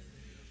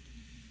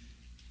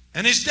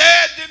 And his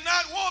dad did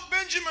not want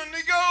Benjamin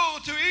to go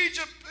to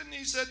Egypt. And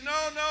he said, no,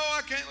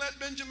 I can't let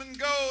Benjamin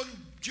go. And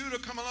Judah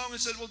come along and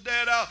said, well,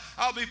 Dad,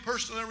 I'll be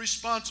personally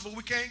responsible.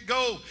 We can't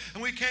go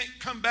and we can't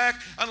come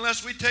back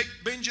unless we take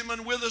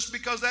Benjamin with us,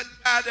 because that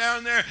guy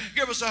down there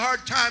gave us a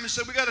hard time and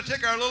said, we got to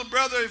take our little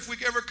brother if we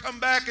ever come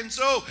back. And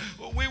so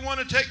we want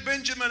to take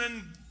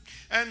Benjamin.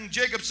 And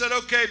Jacob said,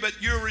 okay, but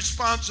you're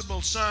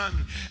responsible, son.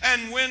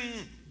 And when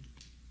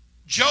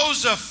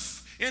Joseph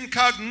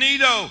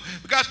incognito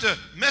got to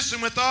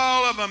messing with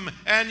all of them,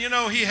 and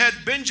he had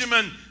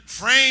Benjamin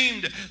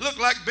framed. Looked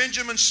like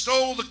Benjamin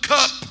stole the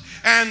cup,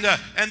 and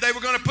they were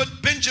going to put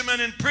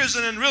Benjamin in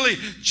prison, and really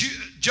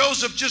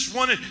Joseph just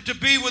wanted to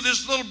be with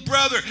his little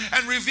brother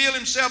and reveal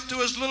himself to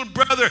his little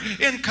brother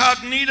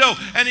incognito,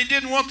 and he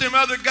didn't want them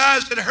other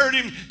guys that hurt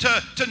him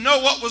to know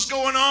what was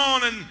going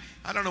on. And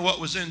I don't know what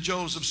was in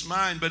Joseph's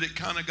mind, but it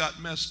kind of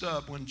got messed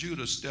up when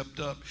Judah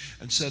stepped up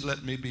and said,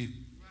 let me be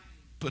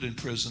put in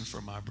prison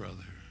for my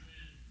brother.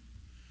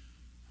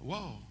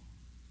 Whoa.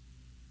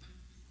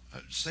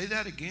 Say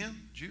that again,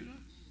 Judah?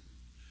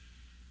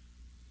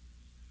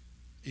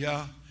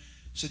 Yeah.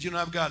 Said,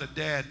 I've got a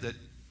dad that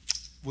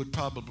would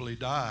probably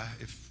die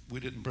if we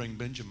didn't bring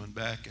Benjamin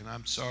back. And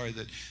I'm sorry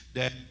that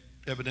Dad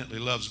evidently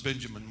loves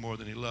Benjamin more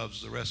than he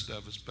loves the rest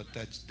of us, but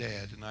that's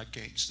Dad, and I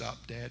can't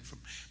stop Dad from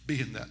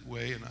being that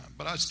way.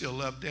 But I still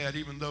love Dad,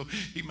 even though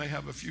he may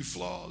have a few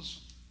flaws.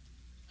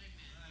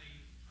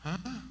 Huh?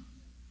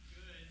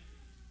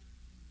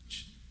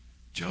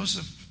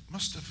 Joseph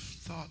must have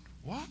thought,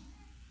 what?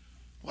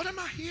 What am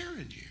I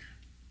hearing here?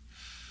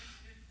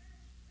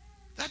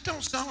 That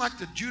don't sound like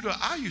the Judah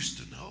I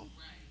used to know.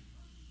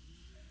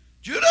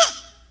 Judah,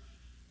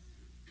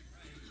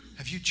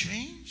 have you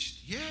changed?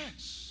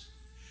 Yes.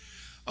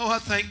 Oh, I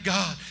thank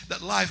God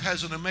that life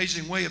has an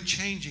amazing way of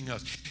changing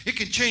us. It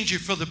can change you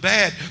for the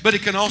bad, but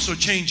it can also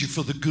change you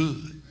for the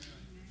good.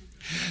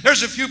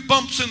 There's a few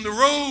bumps in the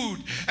road,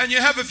 and you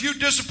have a few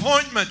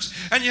disappointments,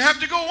 and you have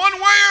to go one way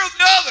or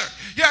the other.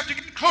 You have to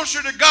get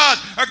closer to God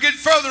or get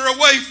further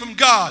away from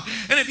God.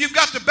 And if you've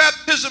got the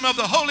baptism of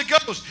the Holy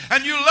Ghost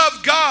and you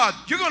love God,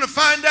 you're going to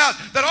find out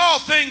that all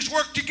things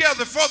work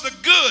together for the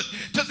good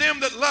to them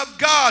that love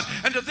God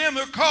and to them who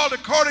are called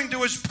according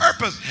to his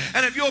purpose.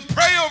 And if you'll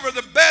pray over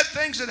the bad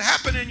things that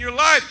happen in your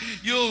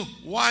life, you'll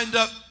wind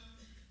up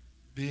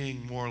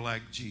being more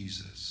like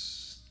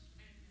Jesus.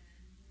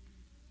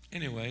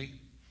 Anyway,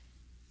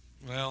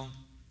 well,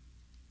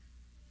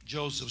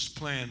 Joseph's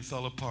plan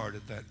fell apart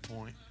at that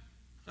point.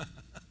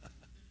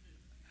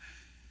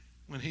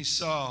 When he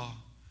saw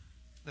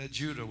that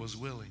Judah was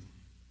willing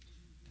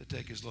to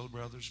take his little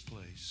brother's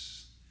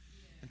place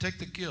and take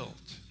the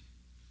guilt.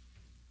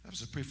 That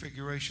was a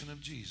prefiguration of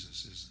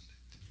Jesus, isn't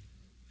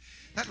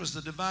it? That was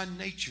the divine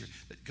nature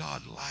that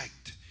God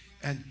liked.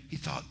 And he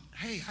thought,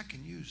 hey, I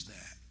can use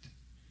that.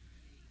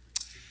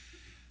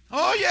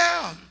 Oh,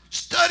 yeah.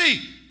 Study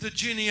the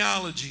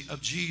genealogy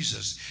of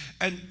Jesus,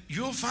 and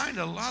you'll find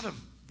a lot of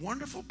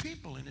wonderful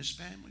people in his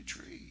family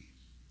tree.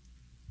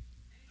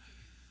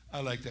 I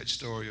like that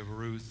story of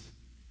Ruth.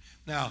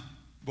 Now,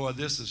 boy,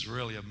 this is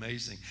really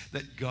amazing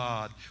that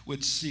God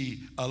would see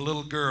a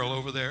little girl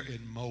over there in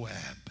Moab,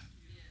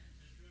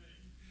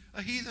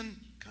 a heathen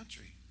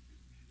country.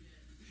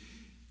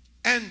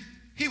 And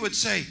he would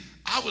say,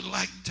 I would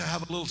like to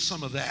have a little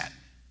some of that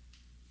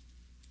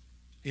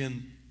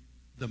in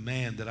the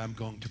man that I'm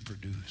going to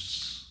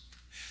produce.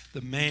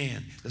 The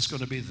man that's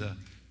going to be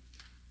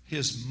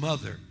his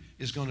mother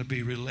is going to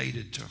be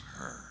related to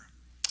her.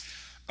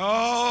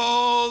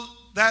 Oh,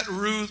 that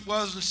Ruth,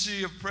 wasn't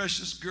she a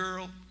precious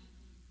girl?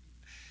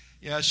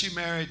 Yeah, she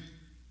married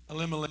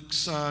Elimelech's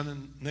son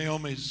and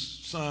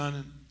Naomi's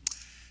son.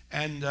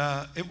 And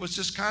it was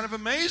just kind of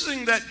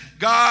amazing that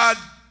God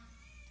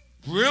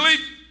really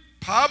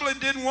probably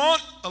didn't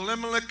want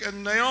Elimelech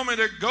and Naomi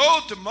to go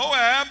to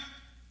Moab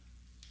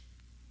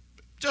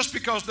just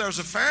because there's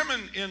a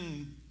famine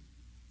in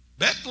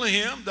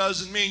Bethlehem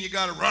doesn't mean you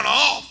got to run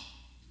off.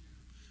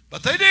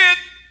 But they did.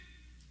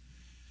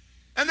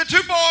 And the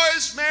two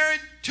boys married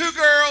two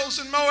girls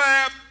in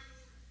Moab.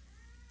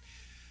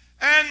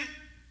 And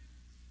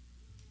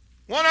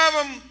one of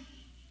them,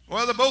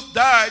 well, they both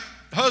died.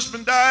 The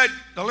husband died.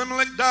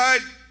 Elimelech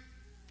died.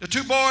 The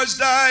two boys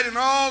died. And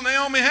all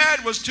Naomi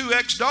had was two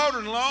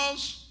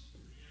ex-daughter-in-laws.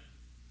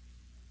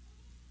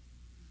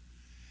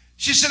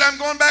 She said, I'm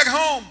going back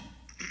home.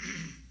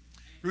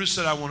 Ruth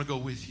said, I want to go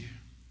with you.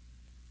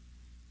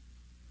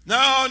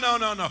 No.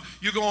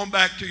 You're going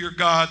back to your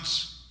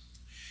gods.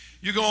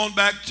 You're going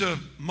back to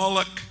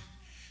Moloch.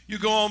 You're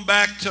going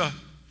back to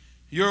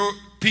your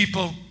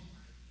people.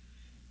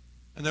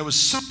 And there was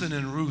something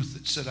in Ruth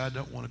that said, I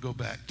don't want to go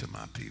back to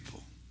my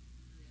people.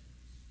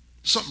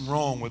 Something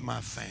wrong with my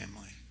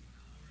family.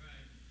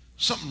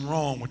 Something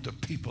wrong with the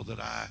people that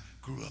I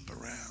grew up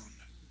around.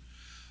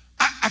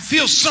 I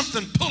feel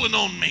something pulling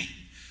on me.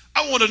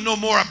 I want to know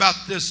more about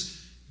this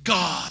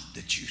God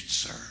that you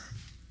serve.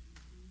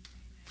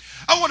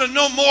 I want to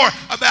know more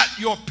about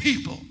your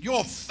people,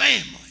 your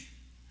family.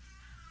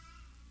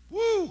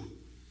 Woo!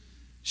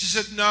 She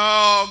said,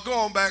 no, go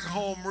on back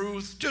home,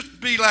 Ruth.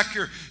 Just be like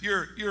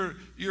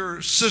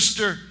your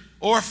sister,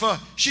 Orpha.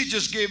 She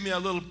just gave me a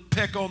little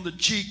peck on the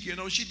cheek, you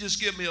know. She just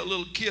gave me a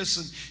little kiss,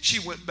 and she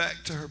went back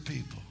to her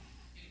people.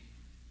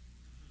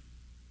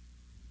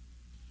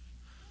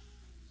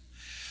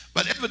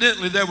 But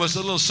evidently there was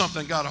a little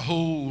something got a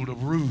hold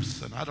of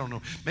Ruth, and I don't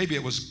know, maybe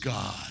it was God,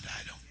 I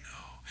don't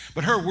know.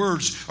 But her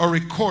words are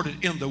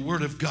recorded in the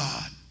Word of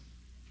God.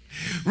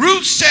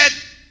 Ruth said,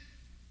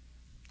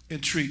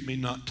 entreat me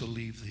not to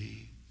leave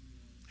thee,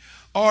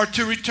 or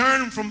to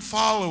return from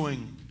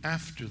following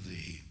after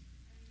thee.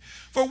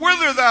 For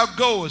whither thou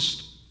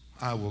goest,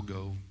 I will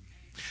go,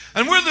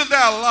 and whither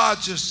thou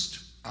lodgest,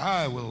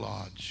 I will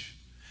lodge.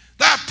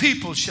 Thy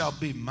people shall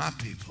be my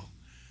people,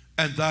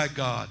 and thy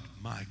God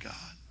my God.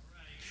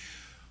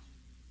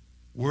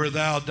 Where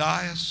thou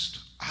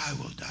diest, I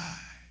will die,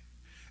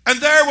 and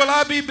there will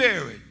I be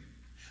buried.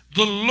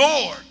 The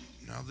Lord,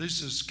 now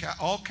this is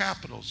all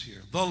capitals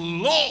here, the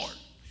Lord.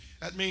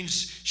 That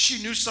means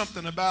she knew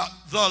something about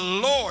the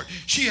Lord.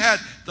 She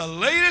had the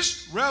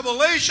latest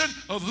revelation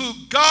of who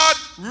God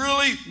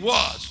really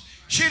was.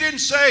 She didn't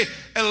say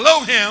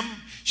Elohim.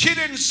 She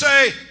didn't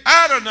say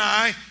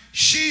Adonai.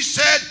 She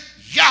said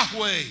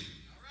Yahweh.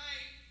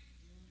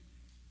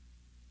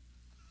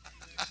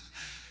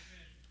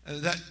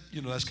 And that,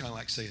 you know, that's kind of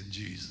like saying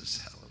Jesus.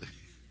 Hallelujah.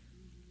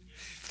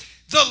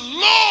 The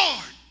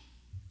Lord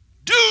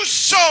do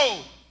so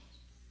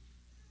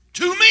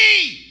to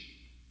me,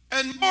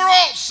 and more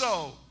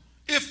also,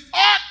 if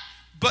aught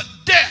but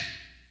death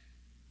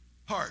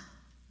part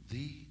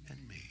thee and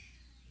me.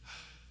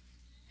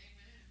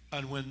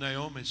 And when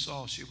Naomi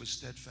saw she was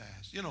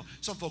steadfast. You know,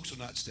 some folks are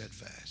not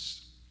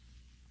steadfast.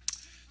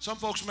 Some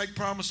folks make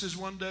promises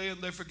one day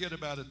and they forget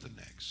about it the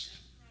next.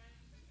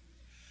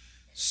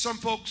 Some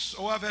folks,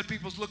 I've had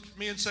people look at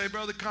me and say,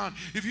 Brother Conn,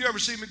 if you ever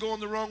see me going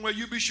the wrong way,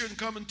 you be sure and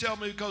come and tell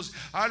me, because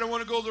I don't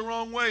want to go the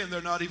wrong way. And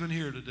they're not even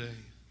here today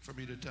for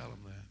me to tell them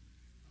that.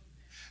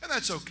 And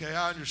that's okay.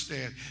 I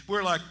understand.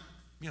 We're like,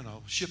 you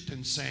know,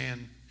 shifting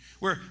sand.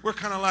 We're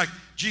kind of like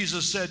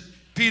Jesus said,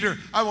 Peter,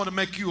 I want to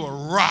make you a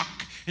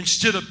rock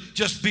instead of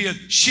just being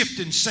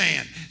shifting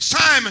sand.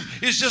 Simon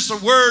is just a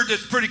word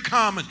that's pretty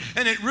common,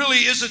 and it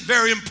really isn't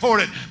very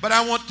important. But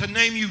I want to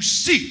name you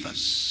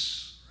Cephas.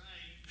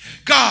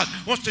 God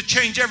wants to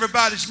change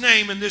everybody's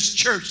name in this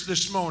church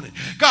this morning.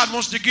 God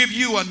wants to give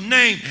you a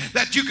name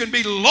that you can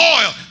be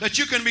loyal, that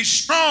you can be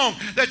strong,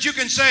 that you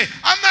can say,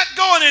 I'm not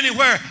going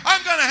anywhere.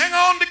 I'm going to hang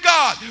on to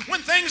God.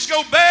 When things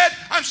go bad,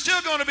 I'm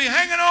still going to be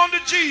hanging on to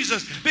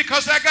Jesus,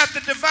 because I got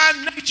the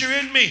divine nature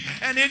in me,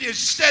 and it is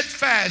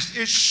steadfast,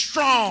 it's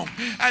strong,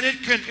 and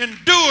it can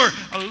endure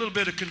a little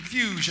bit of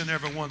confusion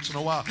every once in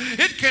a while.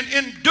 It can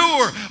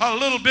endure a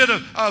little bit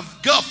of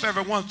guff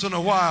every once in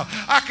a while.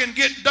 I can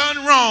get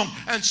done wrong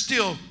and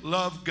still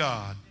love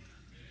God.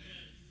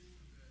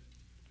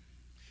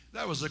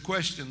 That was a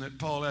question that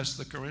Paul asked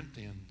the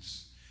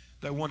Corinthians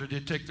that wanted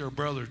to take their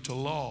brother to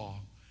law,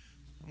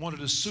 wanted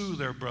to sue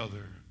their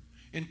brother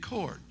in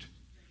court.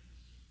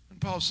 And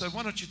Paul said,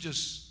 why don't you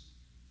just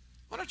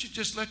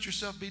let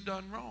yourself be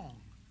done wrong?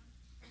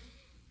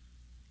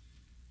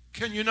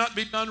 Can you not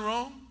be done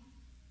wrong?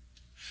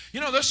 You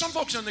know, there's some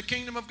folks in the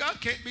kingdom of God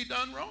can't be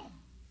done wrong.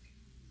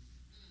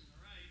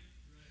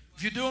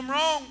 If you do them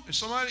wrong,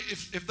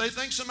 if they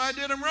think somebody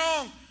did them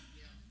wrong,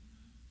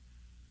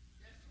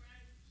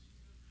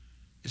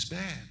 it's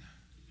bad.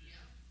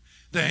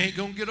 They ain't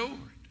going to get over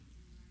it.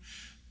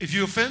 If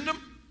you offend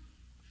them,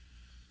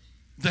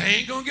 they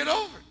ain't going to get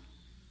over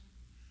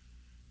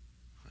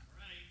it.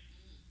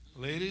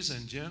 Ladies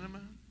and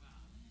gentlemen,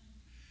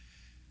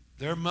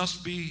 there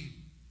must be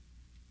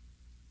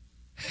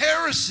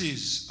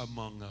heresies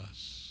among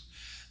us,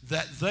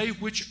 that they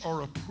which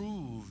are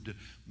approved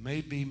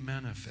may be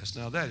manifest.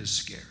 Now that is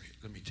scary,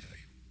 let me tell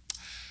you.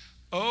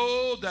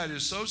 Oh, that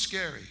is so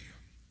scary.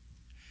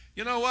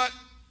 You know what?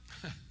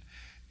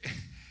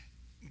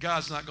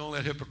 God's not going to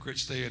let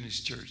hypocrites stay in his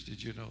church.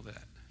 Did you know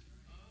that?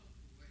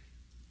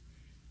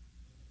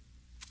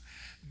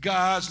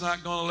 God's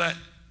not going to let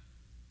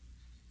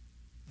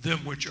them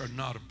which are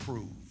not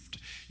approved.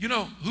 You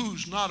know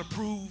who's not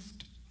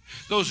approved?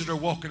 Those that are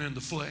walking in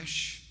the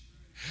flesh.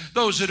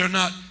 Those that are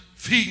not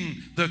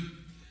feeding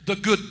the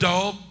good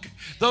dog.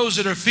 Those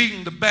that are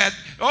feeding the bad.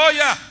 Oh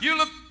yeah, you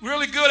look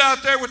really good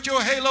out there with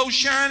your halo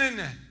shining.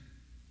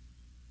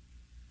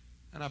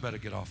 And I better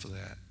get off of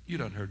that. You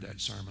done heard that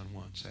sermon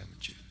once,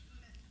 haven't you?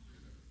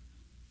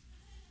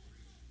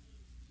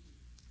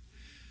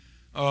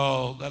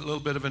 Oh, that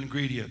little bit of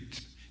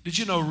ingredient. Did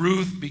you know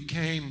Ruth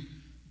became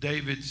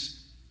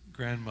David's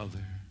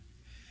grandmother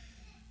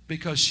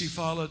because she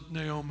followed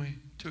Naomi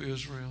to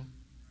Israel?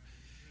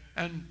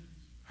 And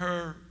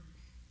her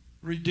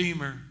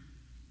Redeemer,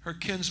 her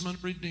kinsman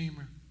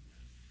Redeemer,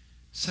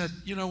 said,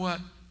 you know what?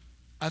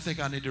 I think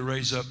I need to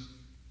raise up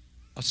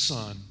a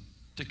son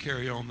to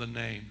carry on the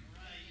name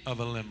of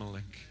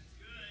Elimelech.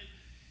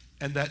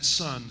 And that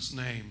son's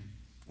name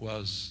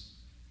was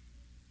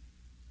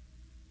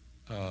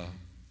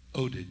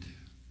Oded.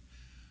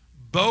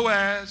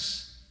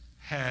 Boaz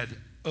had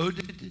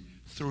Oded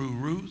through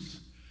Ruth.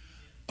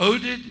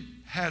 Oded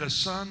had a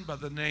son by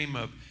the name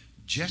of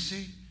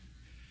Jesse.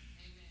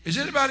 Has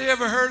anybody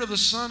ever heard of the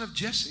son of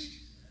Jesse?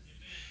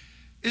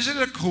 Is it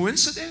a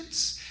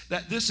coincidence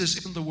that this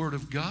is in the Word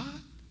of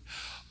God?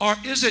 Or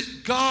is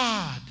it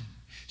God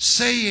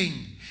saying,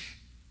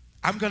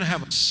 I'm going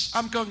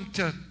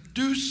to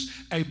produce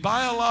a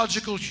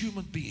biological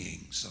human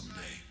being someday.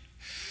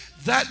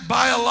 That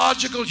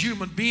biological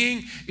human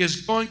being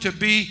is going to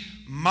be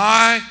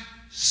my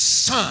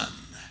son.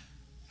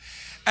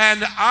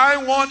 And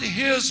I want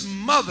his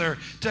mother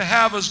to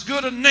have as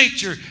good a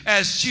nature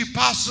as she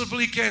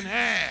possibly can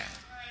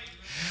have.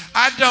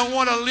 I don't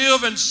want to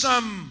live in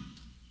some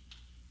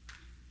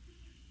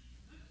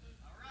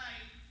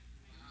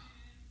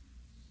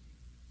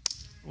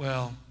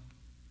well,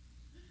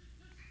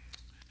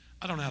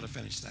 I don't know how to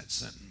finish that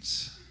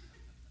sentence.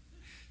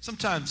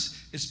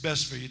 Sometimes it's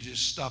best for you to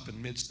just stop in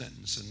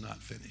mid-sentence and not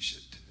finish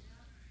it.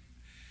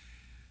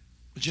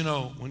 But you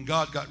know, when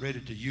God got ready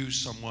to use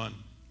someone,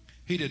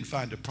 he didn't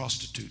find a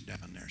prostitute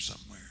down there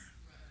somewhere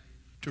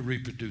to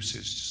reproduce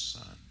his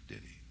son, did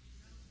he?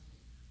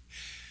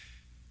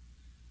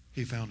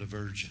 He found a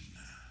virgin,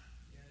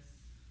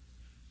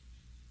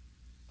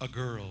 a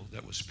girl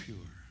that was pure,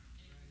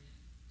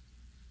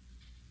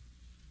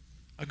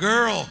 a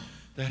girl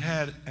that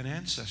had an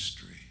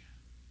ancestry.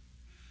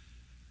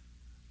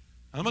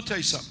 I'm going to tell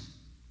you something.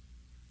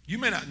 You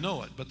may not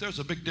know it, but there's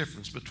a big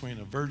difference between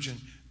a virgin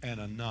and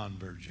a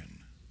non-virgin.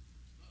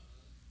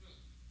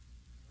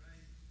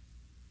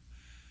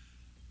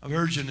 A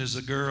virgin is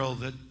a girl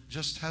that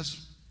just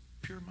has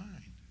pure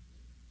mind.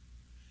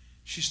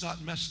 She's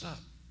not messed up.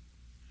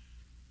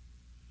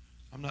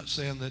 I'm not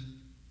saying that,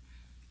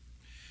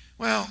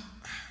 well,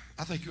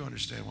 I think you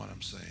understand what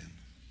I'm saying.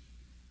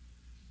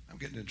 I'm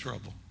getting in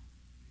trouble.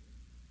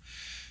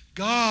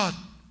 God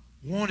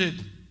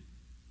wanted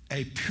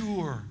a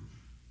pure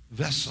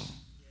vessel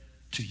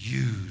to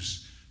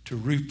use to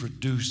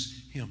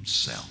reproduce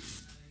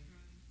himself.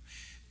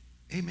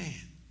 Amen.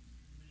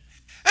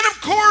 And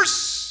of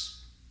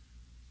course,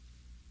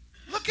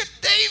 look at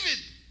David.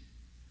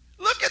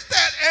 Look at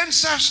that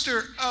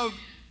ancestor of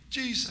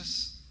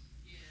Jesus.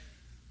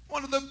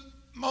 One of the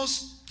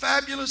most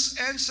fabulous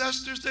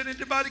ancestors that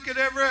anybody could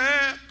ever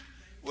have.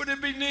 Wouldn't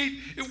it be neat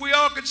if we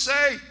all could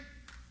say,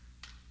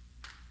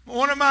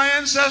 one of my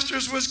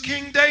ancestors was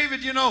King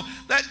David, you know,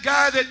 that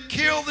guy that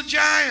killed the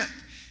giant.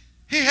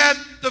 He had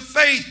the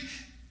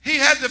faith. He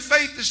had the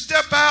faith to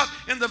step out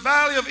in the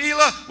valley of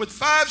Elah with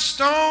 5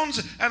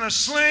 stones and a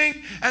sling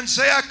and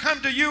say, I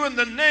come to you in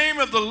the name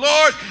of the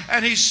Lord.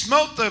 And he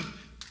smote the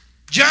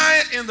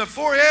giant in the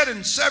forehead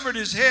and severed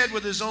his head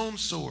with his own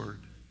sword.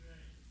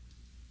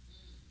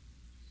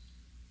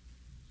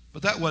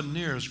 But that wasn't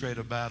near as great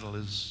a battle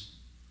as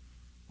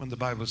when the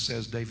Bible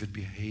says David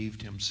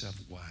behaved himself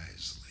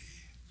wisely.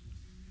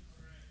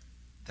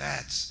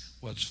 That's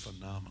what's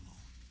phenomenal.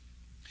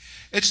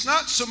 It's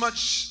not so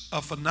much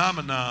a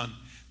phenomenon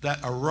that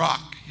a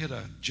rock hit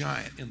a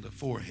giant in the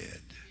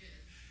forehead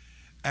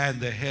and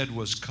the head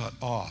was cut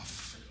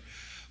off.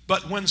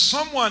 But when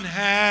someone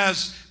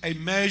has a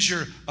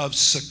measure of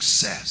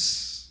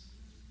success,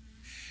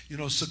 you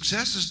know,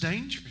 success is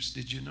dangerous.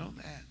 Did you know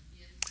that?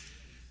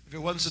 If it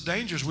wasn't so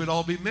dangerous, we'd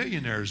all be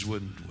millionaires,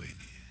 wouldn't we?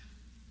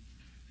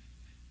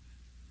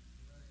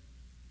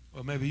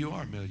 Well, maybe you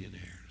are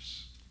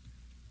millionaires.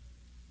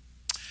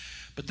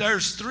 But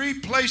there's 3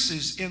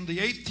 places in the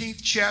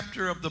 18th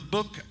chapter of the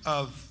book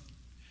of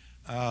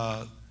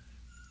 1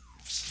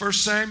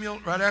 Samuel,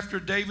 right after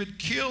David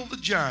killed the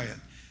giant.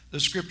 The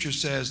scripture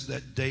says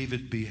that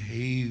David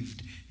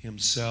behaved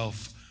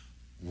himself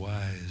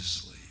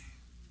wisely.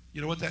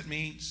 You know what that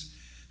means?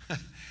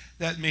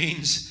 That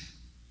means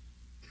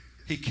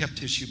he kept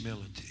his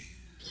humility.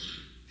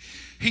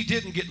 He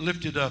didn't get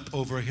lifted up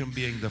over him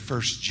being the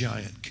first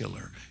giant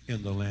killer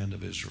in the land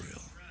of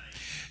Israel.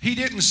 He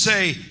didn't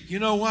say, you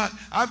know what,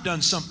 I've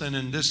done something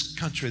in this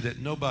country that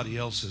nobody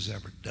else has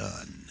ever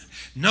done.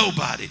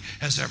 Nobody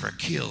has ever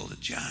killed a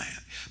giant,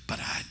 but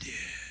I did.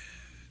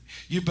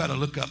 You better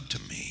look up to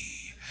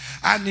me.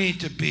 I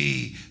need to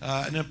be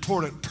an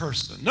important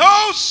person.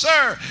 No,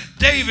 sir.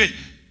 David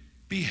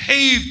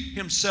behaved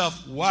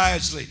himself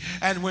wisely.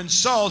 And when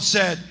Saul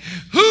said,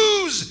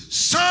 whose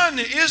son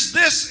is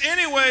this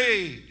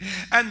anyway?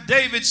 And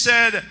David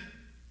said,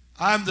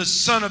 I'm the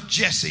son of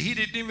Jesse. He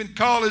didn't even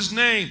call his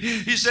name.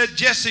 He said,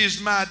 Jesse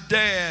is my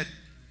dad.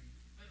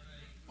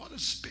 What a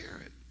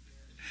spirit.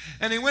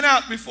 And he went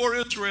out before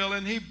Israel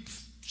and he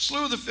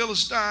slew the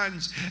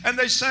Philistines. And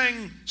they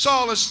sang,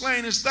 Saul has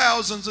slain his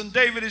thousands and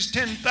David his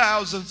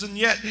 10,000s. And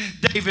yet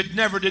David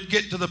never did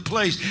get to the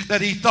place that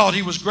he thought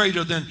he was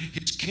greater than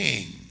his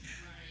king.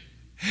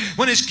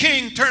 When his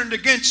king turned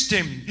against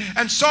him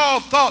and Saul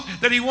thought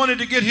that he wanted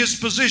to get his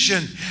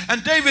position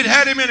and David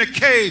had him in a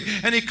cave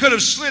and he could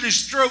have slit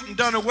his throat and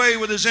done away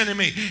with his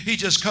enemy, he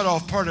just cut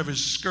off part of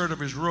his skirt of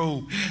his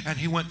robe and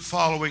he went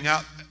following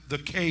out the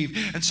cave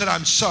and said,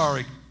 I'm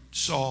sorry,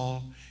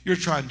 Saul, you're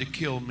trying to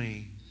kill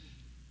me,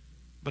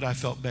 but I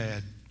felt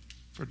bad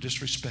for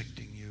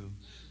disrespecting you.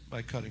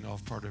 by cutting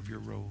off part of your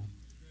robe.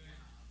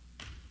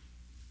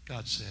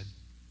 God said,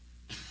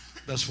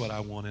 that's what I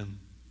want in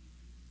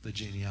the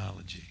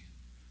genealogy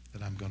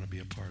that I'm going to be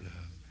a part of.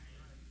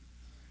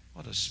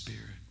 What a spirit.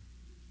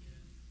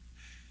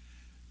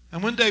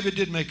 And when David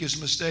did make his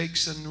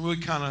mistakes, and we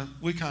kind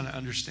of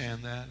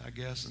understand that, I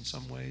guess, in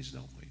some ways,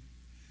 don't we?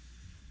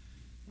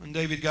 When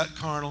David got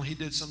carnal, he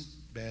did some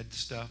bad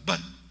stuff, but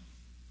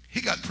he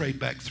got prayed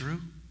back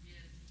through.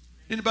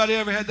 Anybody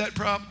ever had that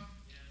problem?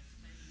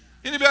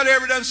 Anybody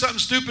ever done something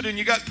stupid and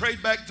you got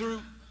prayed back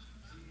through?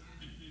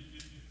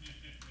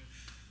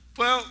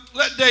 Well,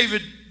 let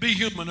David be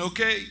human,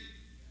 okay?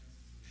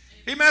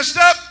 He messed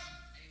up,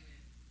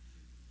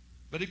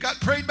 but he got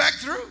prayed back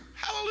through.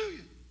 Hallelujah.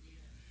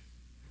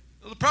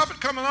 The prophet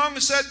come along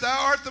and said,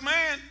 thou art the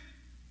man.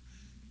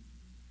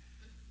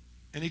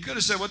 And he could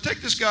have said, well,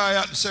 take this guy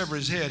out and sever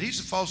his head. He's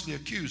falsely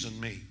accusing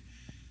me.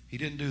 He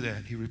didn't do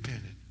that. He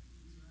repented.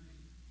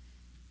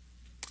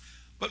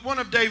 But one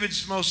of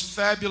David's most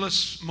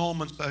fabulous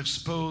moments, I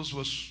suppose,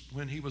 was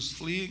when he was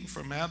fleeing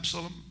from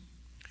Absalom,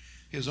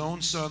 his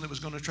own son that was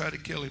going to try to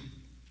kill him.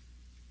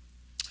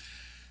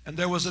 And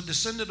there was a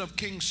descendant of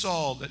King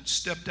Saul that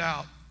stepped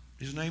out.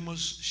 His name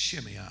was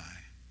Shimei.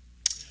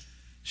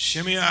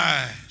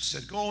 Shimei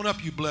said, go on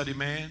up, you bloody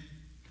man.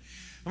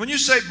 And when you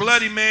say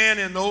bloody man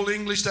in Old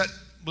English, that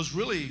was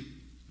really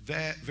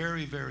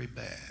very, very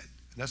bad.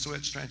 And that's the way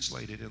it's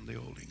translated in the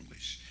Old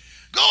English.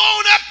 Go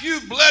on up,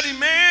 you bloody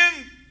man.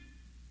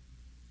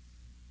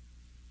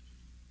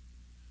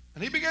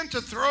 And he began to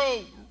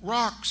throw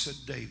rocks at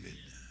David.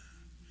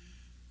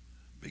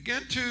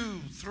 Began to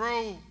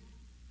throw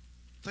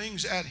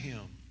things at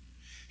him.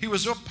 He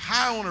was up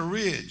high on a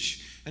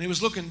ridge, and he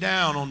was looking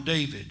down on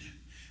David.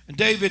 And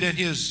David, in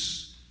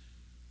his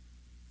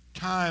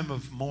time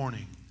of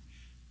mourning,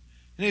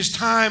 in his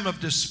time of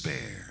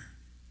despair,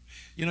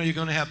 you know, you're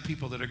going to have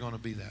people that are going to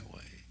be that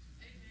way.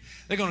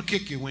 They're going to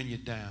kick you when you're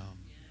down.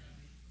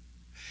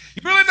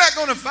 You're really not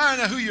going to find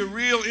out who your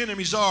real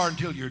enemies are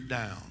until you're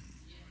down.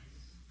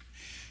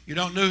 You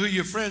don't know who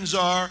your friends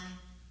are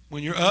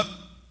when you're up,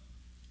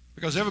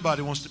 because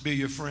everybody wants to be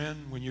your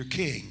friend when you're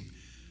king.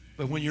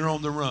 But when you're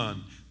on the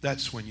run,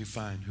 that's when you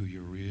find who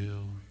your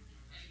real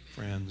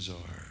friends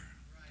are.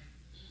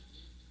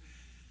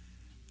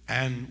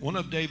 And one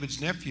of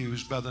David's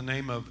nephews by the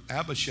name of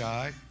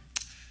Abishai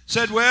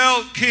said,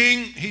 well,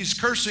 king, he's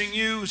cursing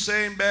you,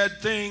 saying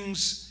bad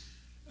things.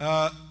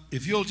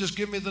 If you'll just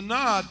give me the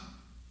nod,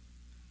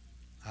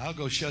 I'll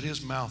go shut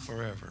his mouth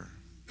forever.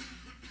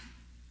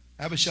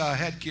 Abishai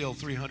had killed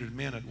 300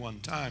 men at one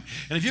time.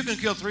 And if you can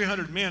kill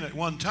 300 men at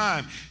one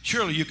time,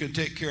 surely you can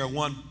take care of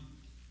one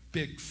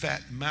big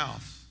fat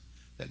mouth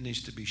that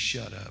needs to be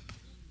shut up.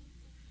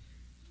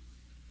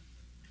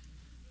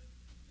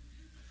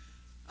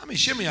 I mean,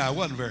 Shimei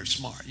wasn't very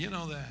smart. You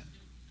know that.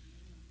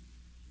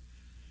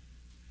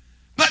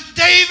 But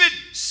David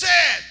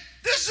said,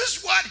 this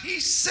is what he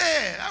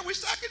said. I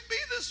wish I could be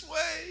this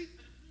way.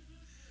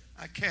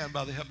 I can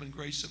by the help and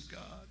grace of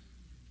God.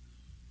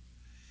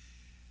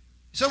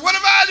 He said, what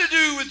have I to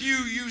do with you,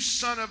 you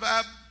son of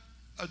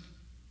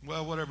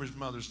well, whatever his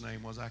mother's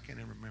name was. I can't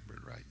even remember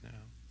it right now.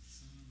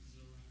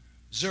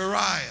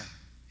 Zeruiah.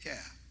 Yeah.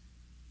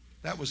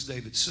 That was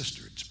David's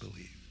sister, it's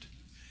believed.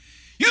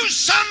 You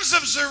sons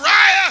of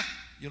Zeruiah.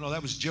 You know,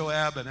 that was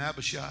Joab and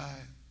Abishai.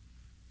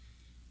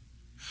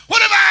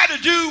 What have I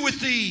to do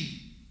with thee?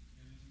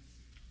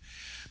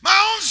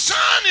 My own son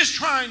is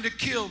trying to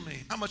kill me.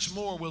 How much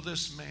more will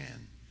this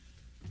man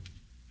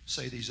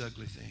say these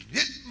ugly things?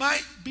 It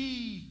might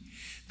be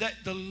that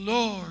the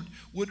Lord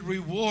would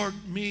reward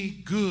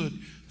me good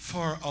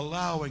for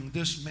allowing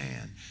this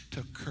man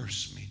to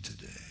curse me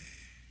today.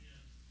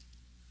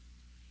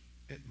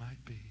 It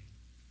might be.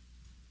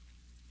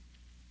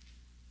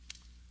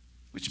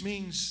 Which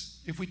means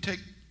if we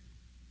take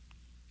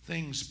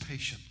things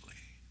patiently,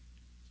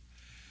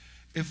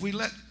 if we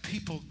let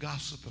people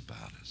gossip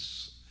about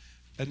us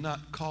and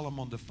not call them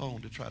on the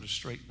phone to try to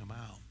straighten them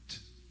out.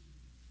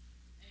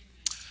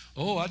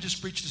 Oh, I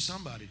just preached to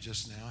somebody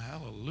just now.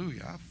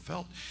 Hallelujah. I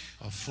felt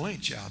a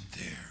flinch out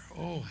there.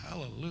 Oh,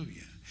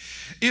 hallelujah.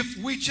 If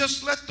we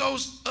just let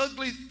those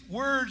ugly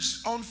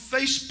words on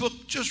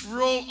Facebook just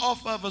roll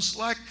off of us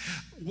like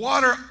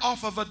water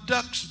off of a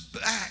duck's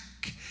back,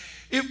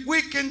 if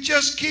we can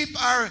just keep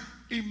our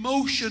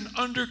emotion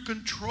under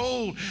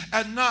control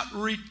and not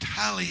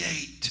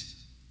retaliate,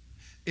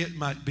 it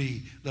might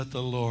be that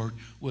the Lord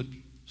would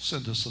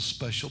send us a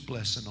special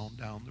blessing on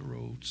down the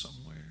road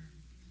somewhere.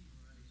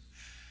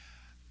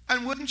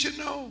 And wouldn't you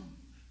know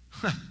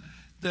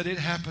that it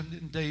happened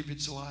in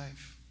David's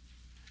life?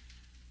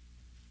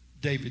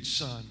 David's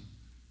son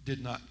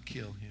did not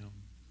kill him.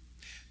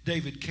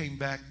 David came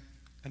back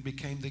and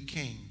became the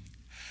king.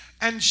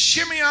 And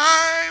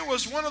Shimei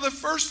was one of the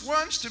first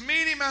ones to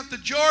meet him at the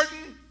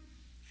Jordan.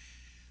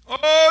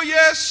 Oh,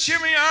 yes,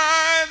 Shimei,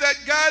 that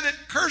guy that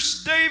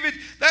cursed David,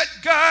 that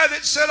guy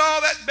that said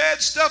all that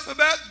bad stuff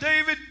about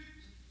David,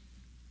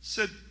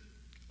 said,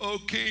 oh,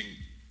 king,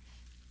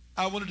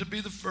 I wanted to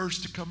be the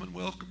first to come and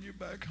welcome you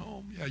back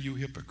home. Yeah, you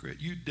hypocrite,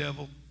 you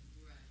devil.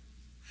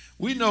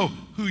 We know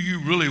who you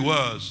really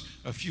was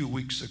a few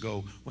weeks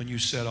ago when you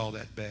said all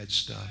that bad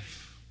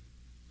stuff.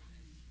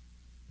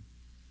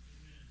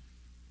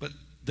 But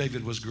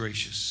David was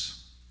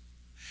gracious.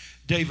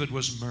 David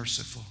was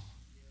merciful.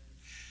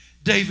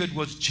 David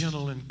was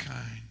gentle and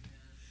kind.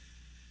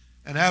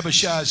 And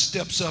Abishai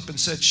steps up and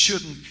said,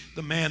 shouldn't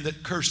the man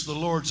that cursed the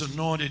Lord's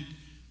anointed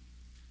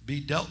be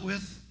dealt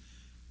with?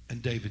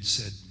 And David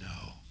said,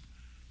 no,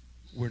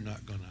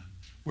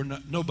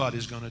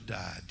 nobody's going to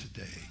die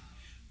today.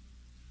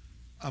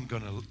 I'm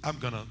going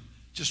to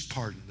just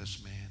pardon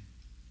this man.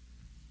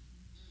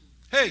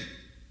 Hey,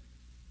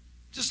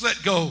 just let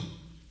go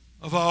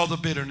of all the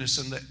bitterness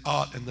and the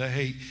ought and the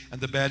hate and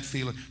the bad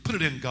feeling. Put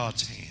it in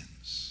God's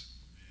hands.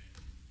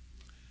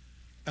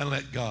 And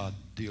let God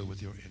deal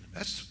with your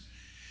enemy.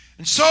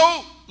 And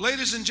so,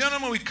 ladies and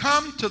gentlemen, we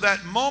come to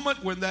that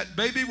moment when that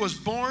baby was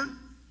born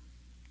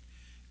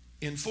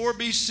in 4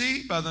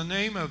 BC by the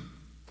name of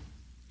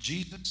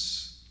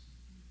Jesus.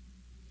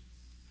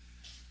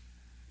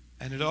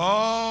 And it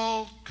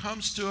all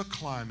comes to a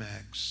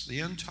climax.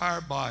 The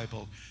entire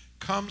Bible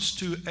comes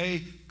to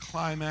a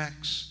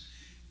climax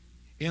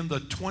in the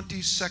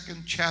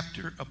 22nd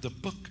chapter of the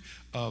book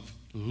of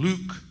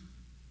Luke,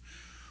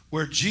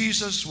 where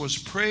Jesus was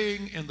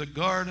praying in the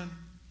garden.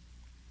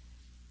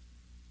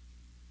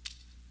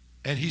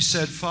 And he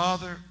said,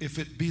 Father, if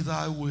it be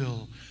thy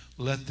will,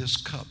 let this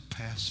cup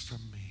pass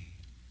from me.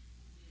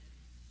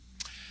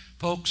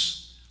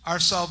 Folks, our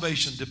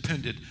salvation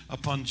depended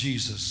upon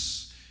Jesus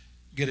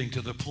getting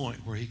to the point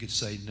where he could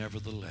say,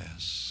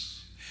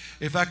 nevertheless.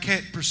 If I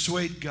can't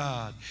persuade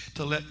God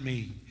to let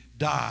me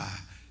die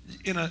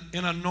in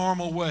a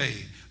normal way,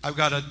 I've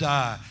got to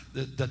die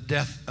the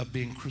death of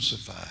being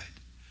crucified.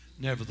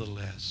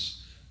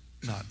 Nevertheless,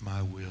 not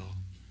my will,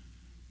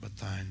 but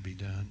thine be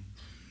done.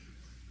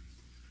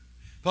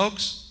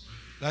 Folks,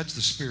 that's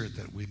the spirit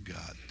that we've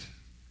got.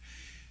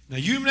 Now,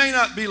 you may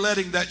not be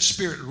letting that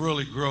spirit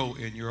really grow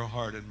in your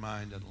heart and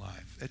mind and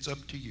life. It's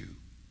up to you.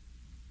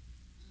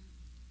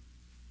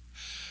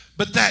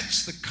 But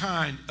that's the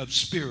kind of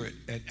spirit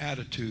and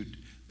attitude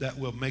that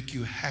will make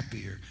you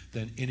happier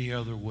than any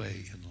other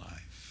way in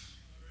life.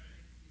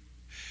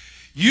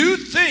 You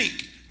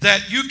think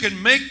that you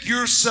can make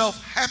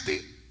yourself happy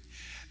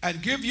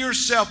and give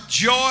yourself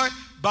joy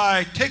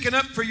by taking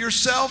up for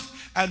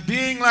yourself and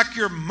being like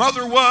your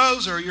mother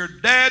was, or your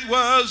dad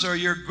was, or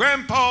your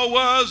grandpa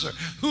was, or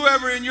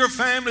whoever in your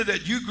family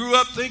that you grew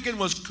up thinking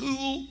was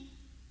cool.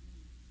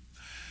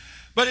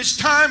 But it's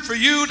time for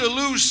you to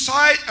lose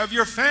sight of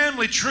your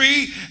family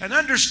tree and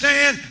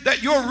understand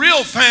that your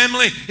real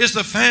family is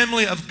the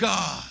family of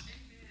God.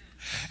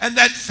 And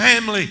that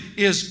family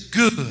is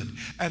good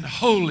and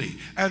holy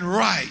and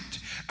right.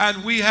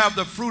 And we have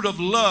the fruit of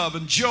love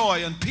and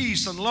joy and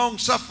peace and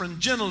long-suffering,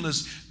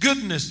 gentleness,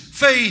 goodness,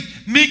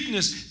 faith,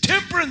 meekness,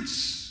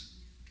 temperance.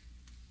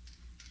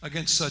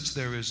 Against such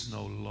there is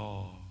no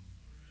law.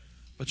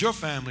 But your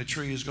family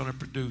tree is going to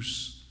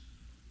produce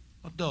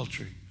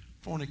adultery,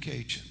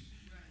 fornication,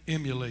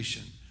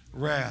 emulation,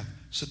 wrath,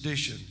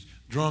 sedition,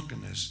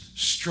 drunkenness,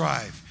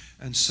 strife,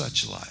 and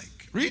such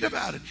like. Read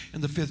about it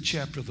in the 5th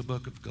chapter of the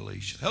book of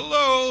Galatians.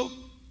 Hello.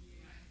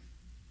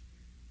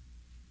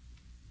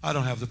 I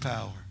don't have the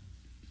power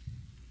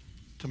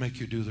to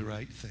make you do the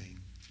right thing.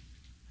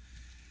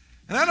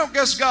 And I don't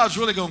guess God's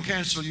really going to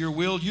cancel your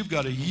will. You've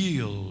got to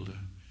yield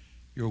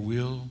your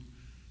will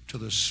to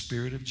the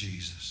Spirit of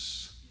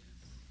Jesus.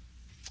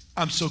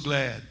 I'm so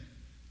glad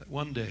that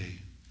one day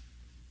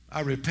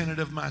I repented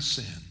of my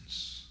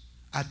sins.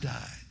 I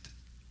died.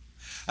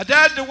 I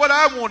died to what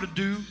I want to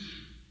do.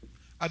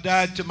 I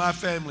died to my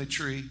family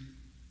tree.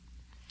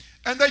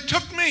 And they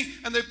took me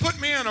and they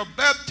put me in a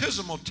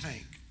baptismal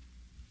tank.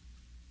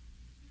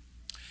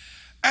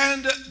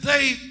 And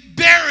they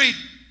buried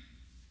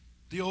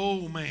the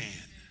old man.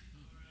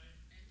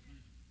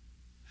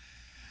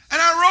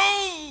 And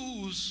I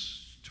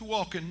rose to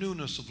walk in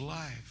newness of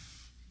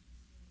life.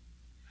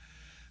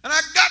 And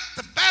I got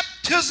the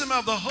baptism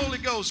of the Holy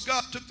Ghost.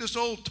 God took this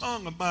old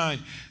tongue of mine,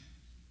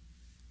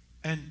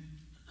 and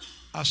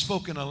I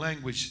spoke in a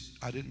language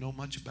I didn't know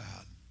much about.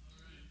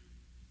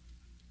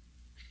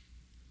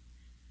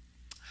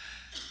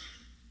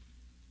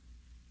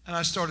 And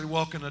I started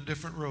walking a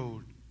different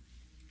road.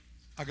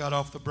 I got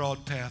off the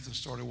broad path and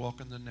started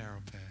walking the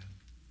narrow path.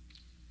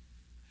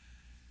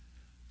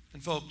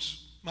 And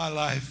folks, my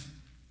life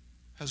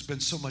has been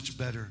so much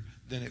better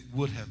than it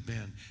would have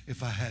been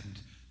if I hadn't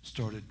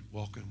started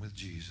walking with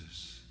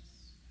Jesus.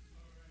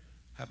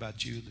 How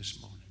about you this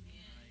morning?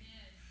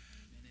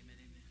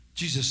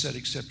 Jesus said,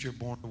 except you're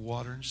born of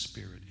water and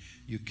spirit,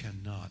 you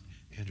cannot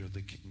enter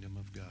the kingdom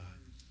of God.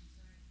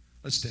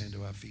 Let's stand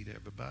to our feet,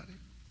 everybody.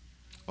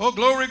 Oh,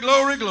 glory,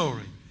 glory,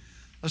 glory.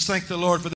 Let's thank the Lord for